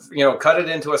 to cut it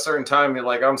into a certain time. You're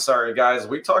like, I'm sorry, guys,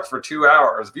 we talked for 2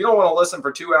 hours. If you don't want to listen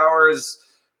for 2 hours,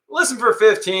 listen for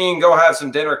 15. Go have some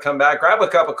dinner. Come back, grab a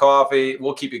cup of coffee.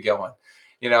 We'll keep it going.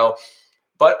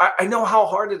 But I know how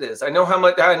hard it is. I know how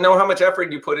much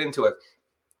effort you put into it.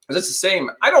 It's the same.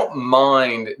 I don't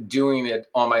mind doing it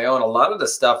on my own. A lot of the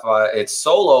stuff, it's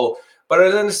solo. But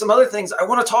then there's some other things. I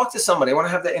want to talk to somebody. I want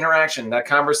to have that interaction, that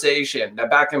conversation, that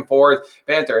back and forth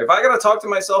banter. If I got to talk to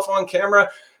myself on camera,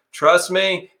 trust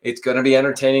me, it's going to be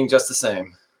entertaining just the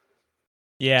same.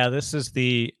 Yeah,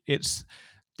 it's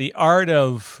the art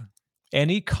of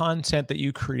any content that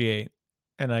you create.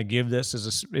 And I give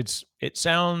this it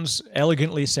sounds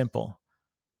elegantly simple.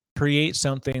 Create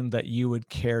something that you would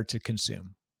care to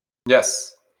consume.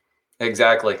 Yes,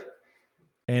 exactly.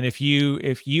 And if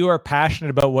you are passionate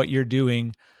about what you're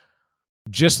doing,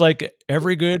 just like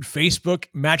every good Facebook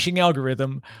matching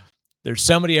algorithm, there's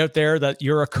somebody out there that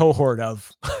you're a cohort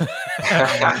of.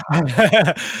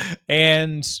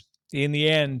 And in the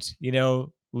end,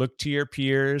 look to your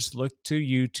peers, look to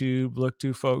YouTube, look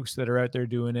to folks that are out there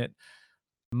doing it,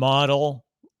 model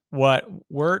what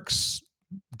works,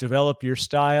 develop your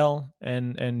style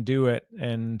and do it.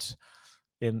 And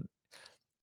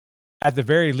at the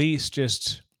very least,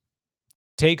 just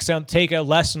take a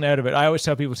lesson out of it. I always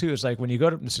tell people too, it's like when you go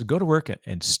to work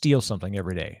and steal something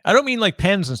every day. I don't mean like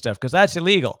pens and stuff, because that's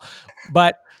illegal,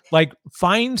 but like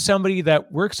find somebody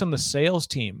that works on the sales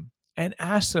team and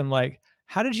ask them like,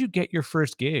 how did you get your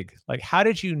first gig? Like, how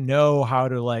did you know how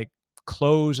to like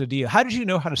close a deal? How did you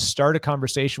know how to start a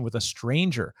conversation with a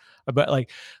stranger about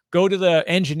go to the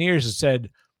engineers and said,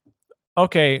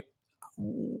 okay,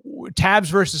 tabs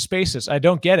versus spaces. I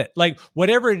don't get it. Like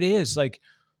whatever it is,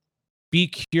 be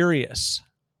curious.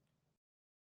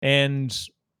 And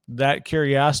that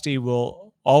curiosity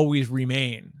will always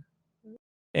remain.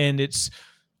 And it's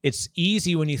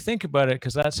easy when you think about it,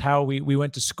 because that's how we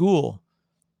went to school.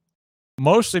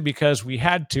 Mostly because we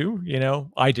had to,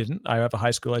 I didn't. I have a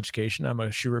high school education. I'm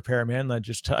a shoe repairman.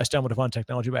 I stumbled upon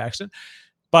technology by accident.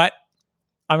 But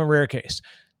I'm a rare case.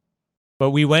 But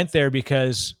we went there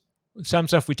because some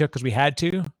stuff we took because we had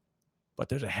to, but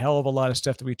there's a hell of a lot of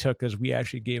stuff that we took because we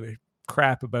actually gave a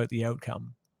crap about the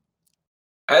outcome.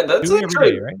 That's a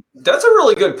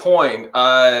really good point.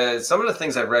 Some of the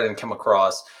things I've read and come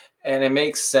across, and it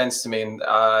makes sense to me. And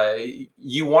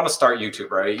you want to start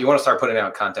YouTube, right? You want to start putting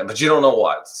out content, but you don't know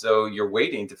what. So you're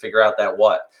waiting to figure out that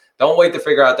what. Don't wait to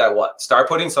figure out that what. Start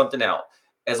putting something out.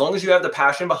 As long as you have the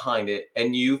passion behind it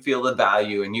and you feel the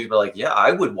value and you'd be like, yeah,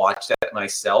 I would watch that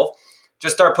myself.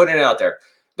 Just start putting it out there.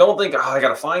 Don't think, oh, I got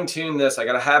to fine tune this. I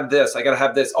got to have this. I got to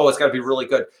have this. Oh, it's got to be really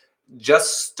good.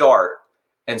 Just start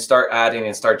and start adding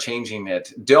and start changing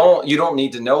it. You don't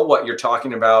need to know what you're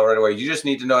talking about right away. You just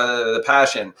need to know the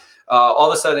passion.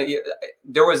 All of a sudden,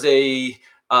 there was a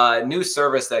new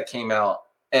service that came out,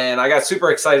 and I got super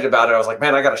excited about it. I was like,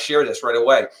 man, I got to share this right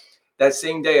away. That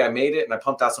same day I made it and I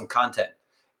pumped out some content.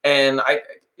 And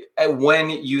when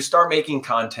you start making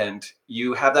content,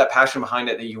 you have that passion behind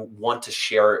it that you want to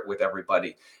share it with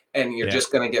everybody, and you're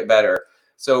just going to get better.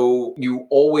 So you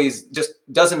always just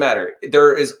doesn't matter.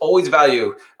 There is always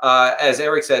value. As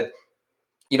Eric said,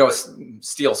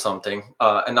 steal something,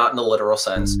 and not in the literal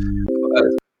sense.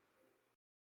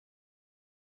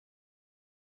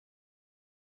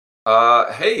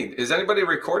 Hey, is anybody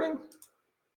recording?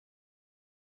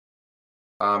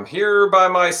 I'm here by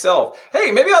myself.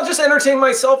 Hey, maybe I'll just entertain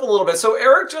myself a little bit. So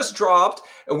Eric just dropped,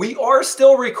 and we are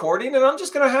still recording, and I'm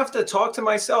just going to have to talk to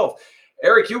myself.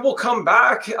 Eric, you will come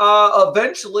back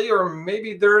eventually, or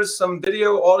maybe there's some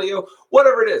video, audio,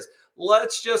 whatever it is.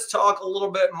 Let's just talk a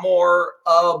little bit more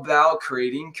about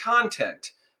creating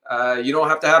content. You don't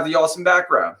have to have the awesome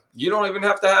background. You don't even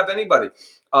have to have anybody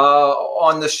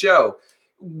on the show.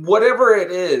 Whatever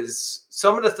it is,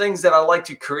 some of the things that I like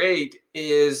to create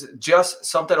is just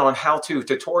something on how-to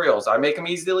tutorials. I make them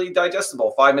easily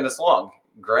digestible, 5 minutes long.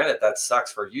 Granted, that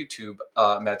sucks for YouTube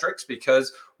metrics,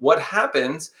 because what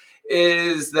happens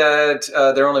is that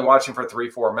they're only watching for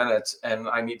 3-4 minutes, and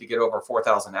I need to get over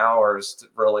 4,000 hours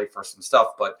really for some stuff,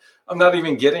 but I'm not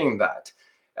even getting that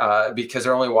because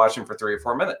they're only watching for 3 or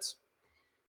 4 minutes.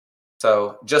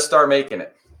 So just start making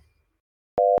it.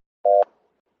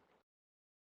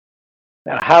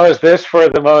 Now, how is this for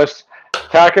the most?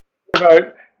 Talking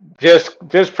about just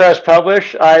press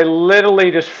publish. I literally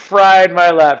just fried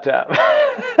my laptop.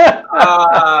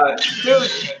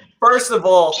 Dude, first of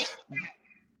all,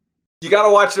 you got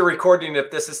to watch the recording if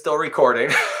this is still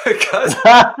recording. Because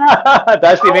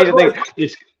that's the amazing thing.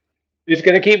 It's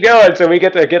going to keep going, so we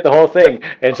get to get the whole thing,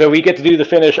 and so we get to do the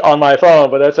finish on my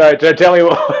phone. But that's all right. So tell me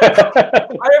what.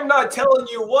 I am not telling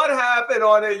you what happened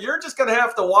on it. You're just going to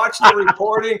have to watch the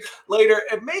recording later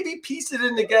and maybe piece it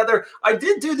in together. I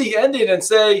did do the ending and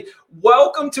say,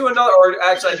 welcome to another, or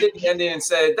actually I did the ending and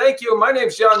say, thank you. My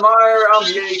name's John Meyer.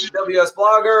 I'm the AWS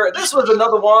blogger. This was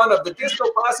another one of the Disco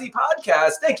Posse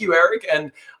podcast. Thank you, Eric.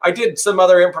 And I did some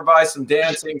other improvised, some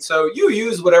dancing. So you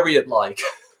use whatever you'd like.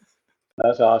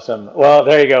 That's awesome. Well,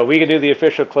 there you go. We can do the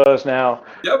official close now.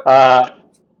 Yep.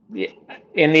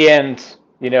 In the end,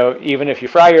 even if you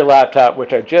fry your laptop,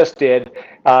 which I just did,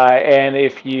 and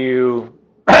if you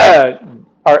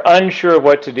are unsure of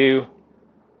what to do,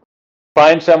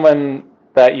 find someone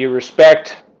that you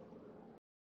respect,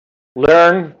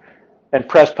 learn, and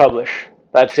press publish.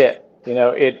 That's it.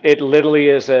 It literally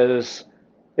is as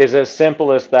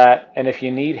simple as that. And if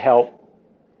you need help,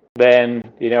 then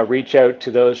reach out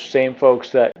to those same folks.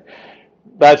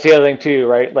 That's the other thing too,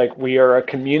 right? Like, we are a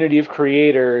community of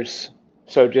creators,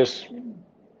 so just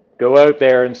go out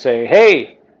there and say,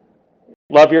 hey,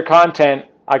 love your content,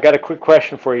 I got a quick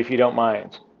question for you if you don't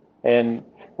mind. And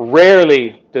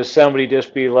rarely does somebody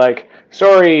just be like,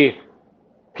 sorry,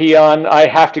 peon, I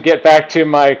have to get back to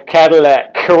my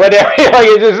Cadillac or whatever.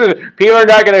 People are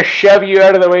not going to shove you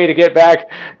out of the way to get back.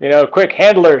 Quick,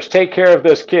 handlers, take care of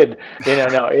this kid.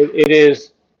 No, it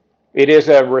is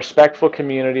a respectful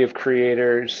community of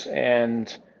creators,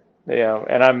 and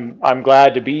and I'm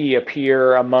glad to be a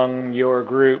peer among your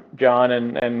group, John.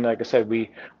 And like I said, we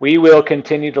will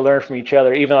continue to learn from each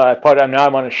other. Even though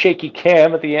I'm on a shaky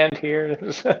cam at the end here.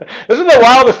 This is the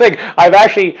wildest thing.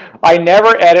 I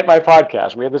never edit my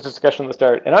podcast. We had this discussion at the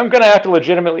start, and I'm going to have to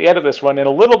legitimately edit this one in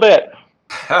a little bit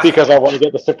because I want to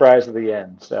get the surprise at the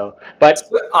end. So, but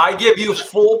I give you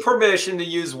full permission to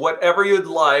use whatever you'd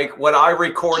like. What I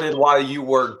recorded while you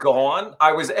were gone,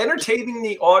 I was entertaining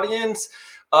the audience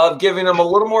of giving them a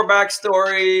little more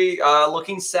backstory,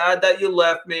 looking sad that you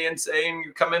left me and saying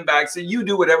you're coming back. So you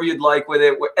do whatever you'd like with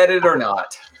it, edit or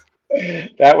not.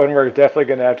 That one we're definitely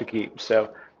going to have to keep.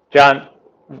 So, John,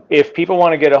 if people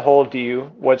want to get a hold of you,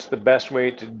 what's the best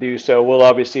way to do so? We'll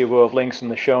have links in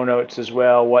the show notes as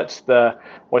well. What's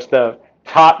the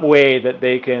top way that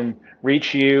they can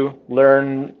reach you,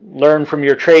 learn from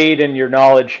your trade and your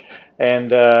knowledge,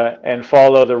 and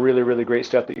follow the really, really great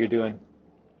stuff that you're doing?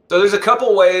 So there's a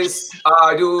couple ways.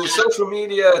 I do social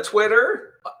media,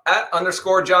 Twitter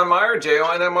 @ John Meyer,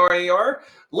 JONMRER,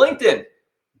 LinkedIn,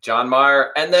 John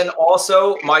Meyer, and then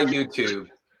also my YouTube,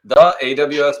 the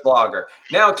AWS Blogger.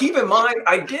 Now, keep in mind,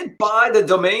 I did buy the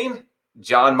domain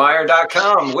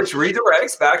johnmeyer.com, which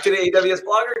redirects back to the AWS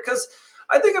Blogger, because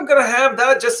I think I'm going to have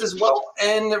that just as well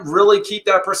and really keep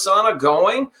that persona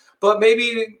going, but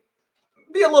maybe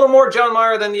be a little more John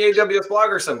Meyer than the AWS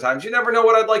blogger sometimes. You never know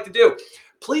what I'd like to do.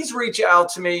 Please reach out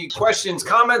to me, questions,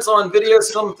 comments on videos,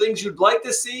 some things you'd like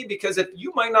to see, because if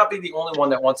you might not be the only one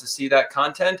that wants to see that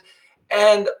content.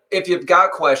 And if you've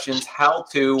got questions, how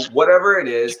to, whatever it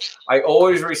is, I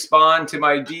always respond to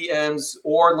my DMs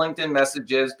or LinkedIn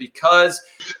messages because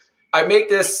I make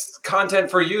this content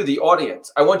for you, the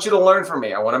audience. I want you to learn from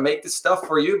me. I want to make this stuff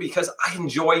for you because I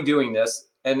enjoy doing this.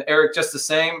 And Eric, just the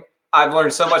same. I've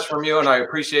learned so much from you, and I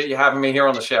appreciate you having me here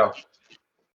on the show.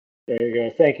 There you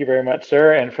go. Thank you very much,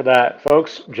 sir. And for that,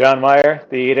 folks, John Meyer,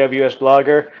 the AWS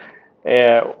blogger.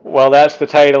 Well, that's the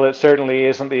title. It certainly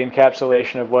isn't the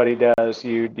encapsulation of what he does.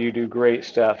 You do great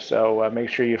stuff. So make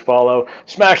sure you follow,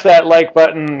 smash that like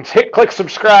button, click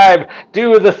subscribe,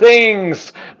 do the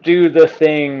things.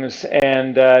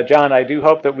 And John, I do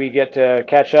hope that we get to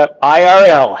catch up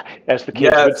IRL, as the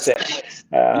kids would say.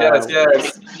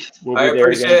 Yes. We'll I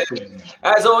appreciate it.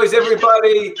 As always,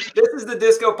 everybody, this is the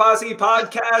Disco Posse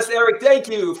podcast. Eric, thank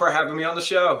you for having me on the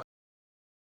show.